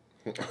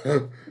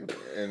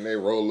 And they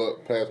roll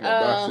up past my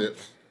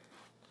biceps.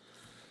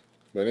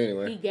 But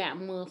anyway. He got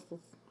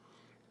muscles.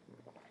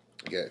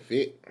 Got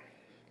fit.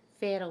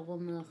 Fat over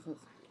muscles.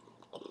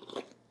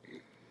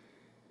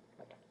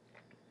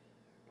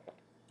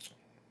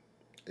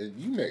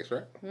 You next,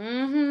 right?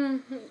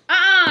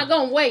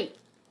 Gonna wait.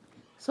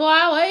 So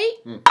I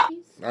wait.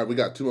 All right, we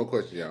got 2 more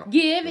questions, y'all.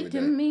 Give it to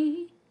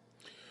me.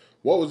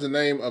 What was the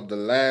name of the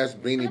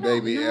last Beanie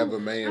Baby ever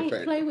manufactured? I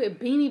ain't play with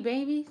Beanie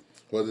Babies.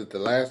 Was it The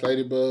Last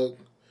Ladybug,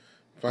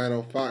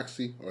 Final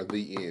Foxy, or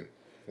The End?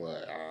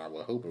 Well, I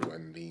would hope it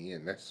wasn't The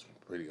End. That's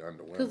pretty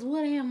underwhelming. Because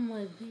what album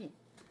was it?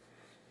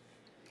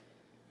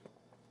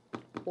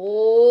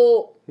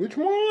 Oh. Which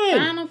one?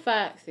 Final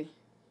Foxy.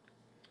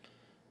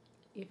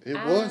 It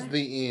was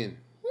The End.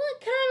 What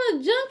kind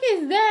of junk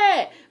is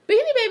that?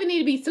 Beanie Baby need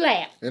to be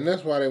slapped. And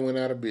that's why they went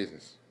out of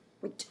business.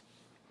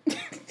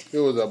 It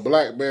was a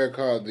black bear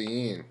called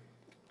The End.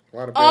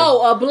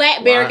 A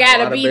black bear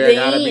gotta be the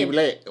end. Be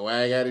black?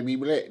 Why I gotta be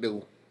black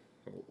though?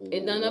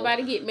 And don't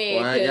nobody get mad.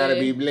 Why I gotta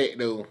be black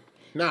though?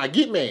 Nah,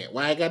 get mad.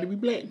 Why I gotta be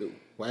black though?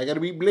 Why I gotta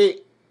be black?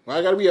 Why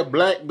I gotta be a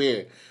black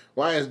bear?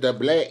 Why is the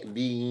black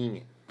the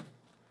end?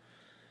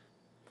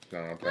 No,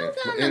 I'm gonna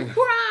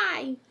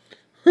cry.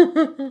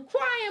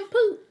 Cry and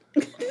poop.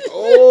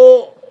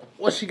 Oh,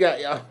 what she got,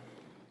 y'all?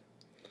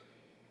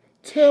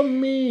 Tell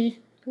me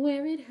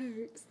where it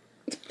hurts.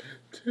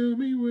 Tell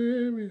me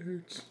where it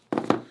hurts.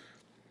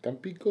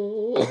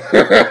 Tampico.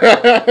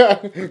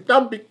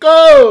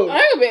 Tampico.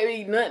 I ain't gonna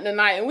eat nothing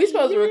tonight, and we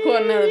supposed to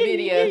record another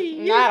video.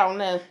 I don't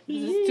know.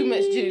 It's too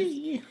much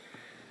juice.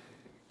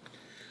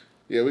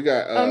 Yeah, we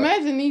got.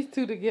 Imagine these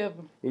two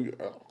together.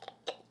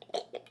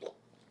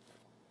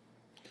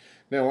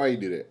 Now, why you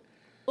do that?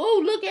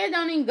 Oh, look at it,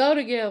 don't even go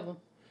together.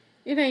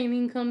 It ain't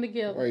even come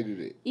together. Why you do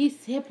that?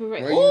 It's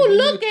separate. Oh,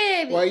 look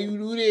at it. Why you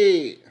do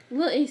that?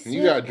 Look, it's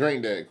you gotta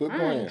drink that. Quit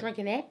playing. I ain't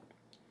drinking that.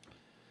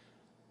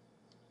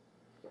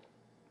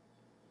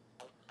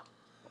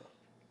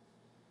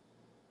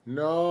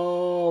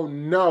 No.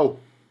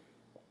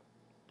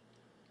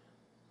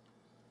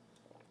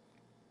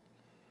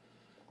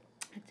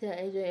 I tell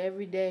AJ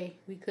every day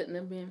we couldn't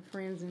have been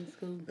friends in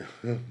school.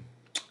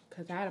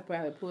 Because I'd have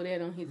probably pulled that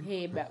on his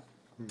head about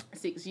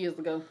 6 years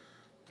ago.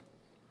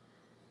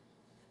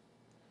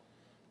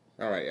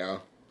 All right,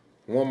 y'all.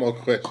 One more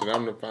question.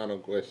 I'm the final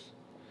question.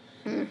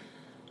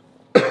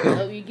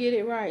 Hope you get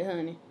it right,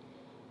 honey.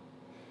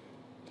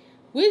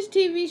 Which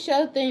TV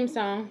show theme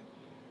song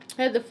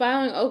had the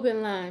following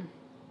open line.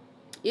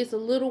 It's a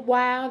little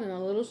wild and a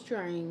little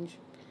strange.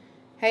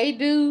 Hey,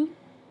 dude.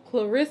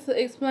 Clarissa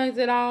explains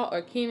it all,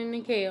 or Kenan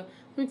and Kel.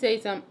 Let me tell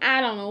you something.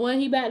 I don't know what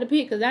he about to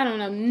pick, because I don't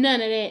know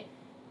none of that.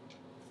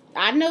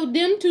 I know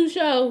them two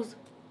shows,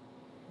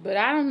 but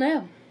I don't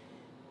know.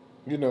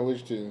 You know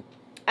which two?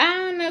 I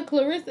don't know.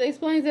 Clarissa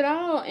explains it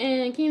all,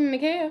 and Kenan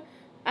and Kel.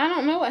 I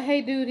don't know what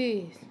Hey Dude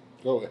is.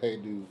 Go with Hey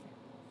Dude.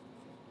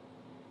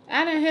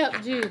 I done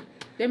helped you.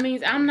 That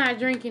means I'm not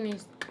drinking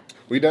this.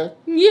 We done?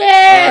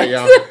 Yes!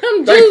 All right,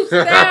 I'm juiced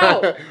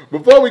out.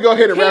 Before we go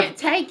ahead and Can't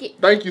take it.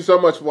 Thank you so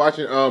much for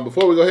watching.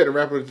 Before we go ahead and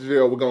wrap up this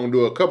video, we're going to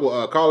do a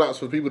couple call outs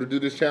for people to do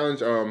this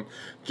challenge.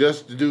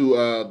 Just to do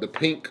the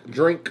pink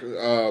drink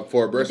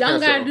for breast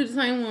cancer. Don't gotta do the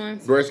same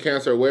ones. Breast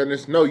cancer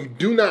awareness. No, you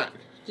do not.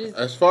 Just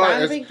as far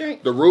as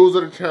the rules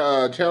of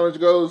the challenge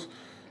goes,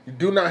 you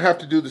do not have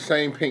to do the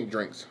same pink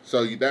drinks.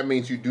 So that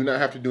means you do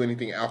not have to do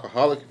anything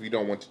alcoholic if you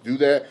don't want to do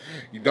that.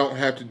 You don't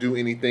have to do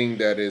anything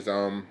that is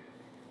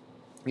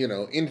you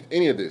know,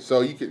 any of this. So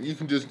you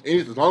can just,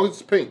 as long as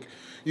it's pink,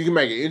 you can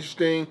make it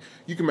interesting.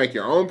 You can make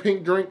your own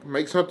pink drink.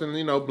 Make something,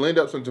 you know, blend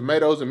up some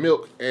tomatoes and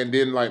milk, and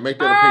then like make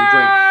that a pink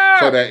drink.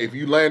 So that if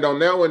you land on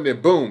that one,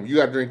 then boom, you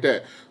gotta drink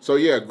that. So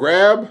yeah,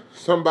 grab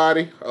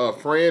somebody, a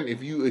friend.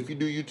 If you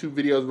do YouTube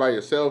videos by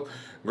yourself,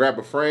 grab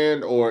a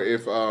friend, or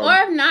if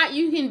not,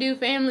 you can do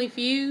Family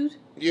Feud.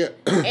 Yeah.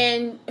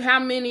 And how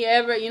many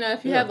ever, you know,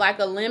 if you have like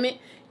a limit.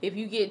 If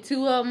you get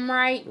 2 of them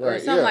right or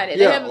something like that,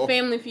 they have a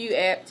Family Feud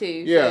app too.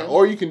 Yeah, so.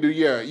 Or you can do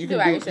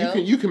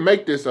you can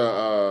make this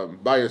a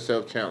by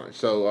yourself challenge.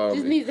 So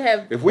just needs to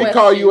have. If we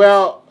call you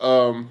out,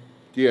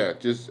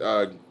 just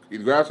you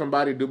grab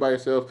somebody, do by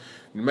yourself,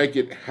 make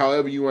it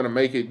however you want to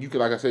make it. You can,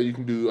 like I said, you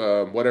can do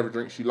whatever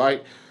drinks you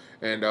like,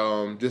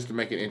 and just to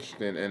make it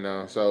interesting.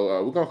 And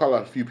so we're gonna call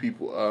out a few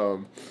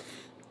people.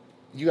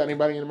 You got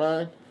anybody in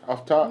mind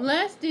off top?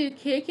 Let's do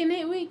Kicking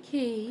It with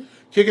Key.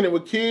 Kicking It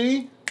with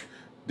Key.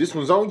 This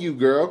one's on you,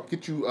 girl.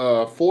 Get you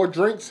 4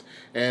 drinks,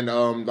 and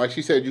like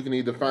she said, you can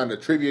either find a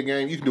trivia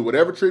game. You can do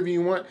whatever trivia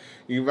you want.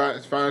 You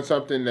can find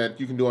something that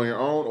you can do on your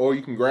own, or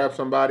you can grab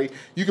somebody.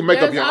 You can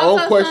make up your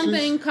own questions. There's also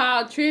something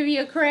called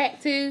Trivia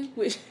Crack too,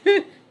 which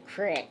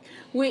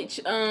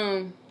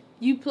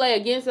you play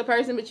against a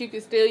person, but you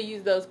can still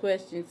use those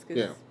questions.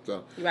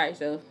 So you write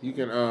yourself. You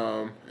can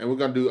and we're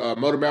gonna do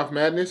Motor Mouth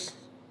Madness.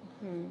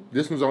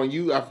 This one's on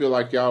you. I feel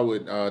like y'all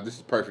would. This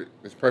is perfect.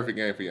 It's a perfect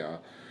game for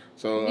y'all.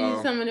 So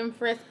use some of them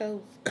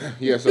frescoes.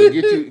 Yeah, so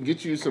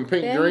get you some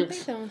pink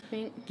drinks.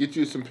 Pink. Get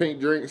you some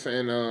pink drinks,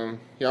 and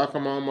y'all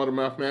come on Motor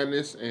Mouth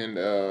Madness. And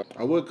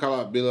I would call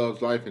out Bill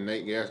Love's Life and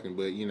Nate Gaskin,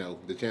 but you know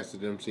the chance of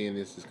them seeing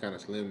this is kind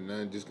of slim to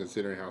none, just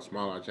considering how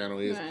small our channel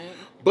is. Right.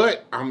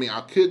 But I mean, I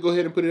could go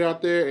ahead and put it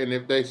out there, and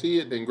if they see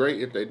it, then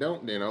great. If they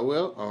don't, then oh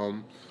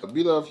well.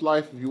 Bill Love's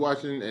Life, if you're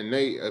watching, and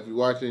Nate, if you're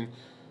watching,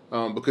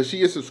 because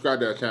she is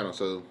subscribed to our channel,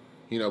 so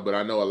you know. But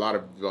I know a lot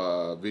of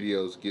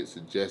videos get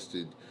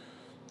suggested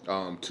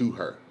to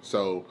her.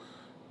 So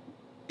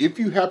if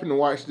you happen to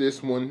watch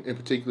this one in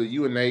particular,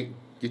 you and Nate,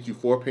 get you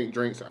 4 pink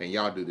drinks, and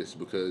y'all do this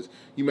because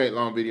you make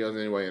long videos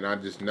anyway, and I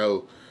just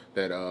know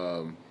that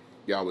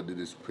y'all would do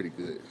this pretty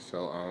good.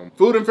 So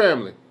food and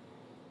family.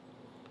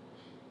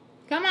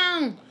 Come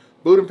on.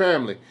 Food and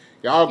family.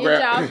 Y'all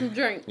grab y'all some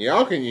drinks.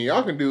 Y'all can do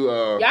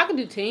y'all can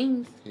do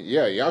teams.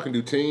 Yeah, y'all can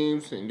do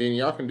teams, and then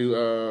y'all can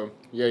do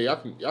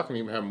y'all can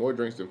even have more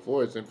drinks than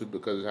 4 simply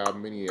because of how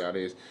many y'all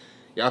is.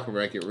 Y'all can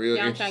make it real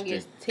interesting. Y'all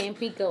trying to get 10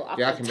 pico off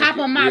the top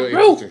of my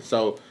roof.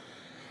 So,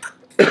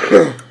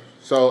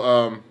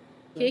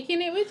 Kicking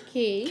It with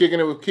Key. Kicking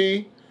It with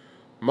Key.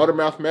 Motor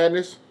Mouth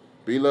Madness.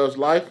 B Loves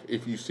Life.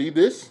 If you see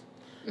this.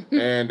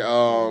 And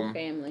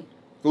family.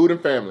 Food and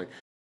family.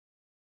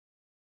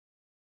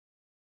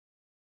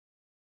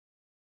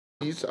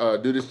 Please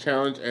do this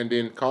challenge and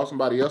then call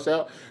somebody else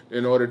out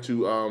in order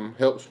to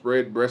help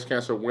spread breast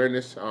cancer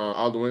awareness.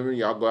 All the women,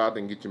 y'all go out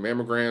and get your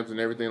mammograms and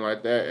everything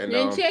like that. And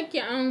then check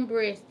your own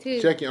breast too.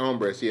 Check your own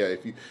breast, yeah.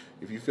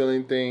 If you feel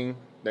anything,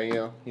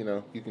 Danielle, you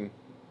know, you can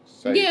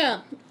say.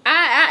 Yeah,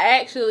 I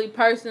actually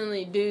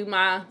personally do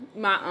my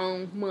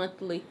own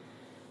monthly.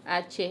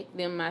 I check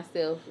them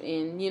myself,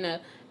 and you know,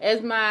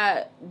 as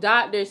my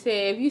doctor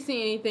said, if you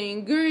see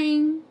anything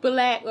green,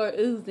 black, or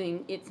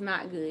oozing, it's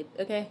not good.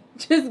 Okay,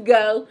 just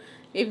go.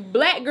 If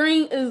black,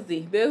 green,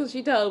 oozy, that's what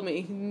she told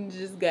me.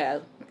 Just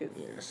go, cause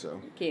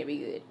it can't be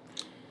good.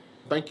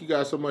 Thank you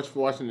guys so much for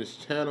watching this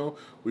channel.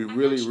 We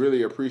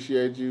really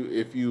appreciate you.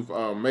 If you've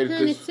made it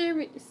this.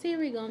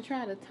 Siri gonna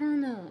try to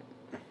turn up.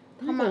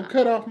 I'm gonna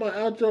cut off my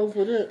outro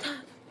for that.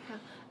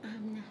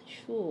 I'm not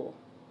sure.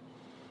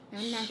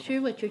 I'm not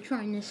sure what you're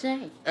trying to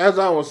say. As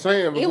I was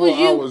saying before,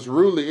 I was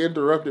rudely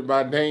interrupted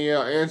by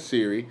Danielle and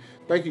Siri.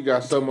 Thank you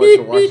guys so much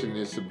for watching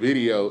this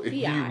video. If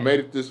you've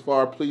made it this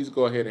far, please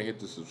go ahead and hit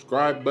the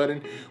subscribe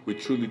button. We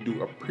truly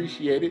do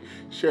appreciate it.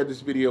 Share this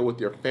video with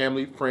your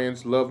family,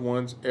 friends, loved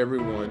ones,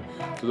 everyone,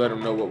 to let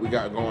them know what we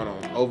got going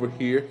on over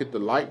here. Hit the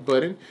like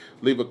button.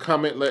 Leave a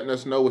comment letting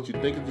us know what you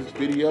think of this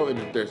video. And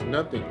if there's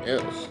nothing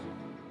else,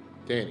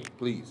 Danny,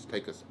 please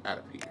take us out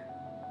of here.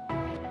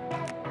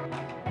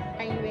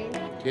 Are you ready?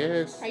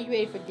 guess. Are you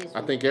ready for this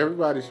one? I think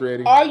everybody's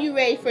ready. Are you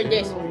ready for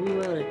this Yeah, one? we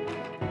ready.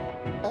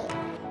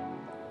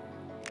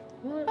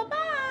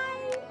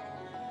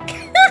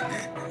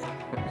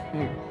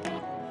 Bye-bye.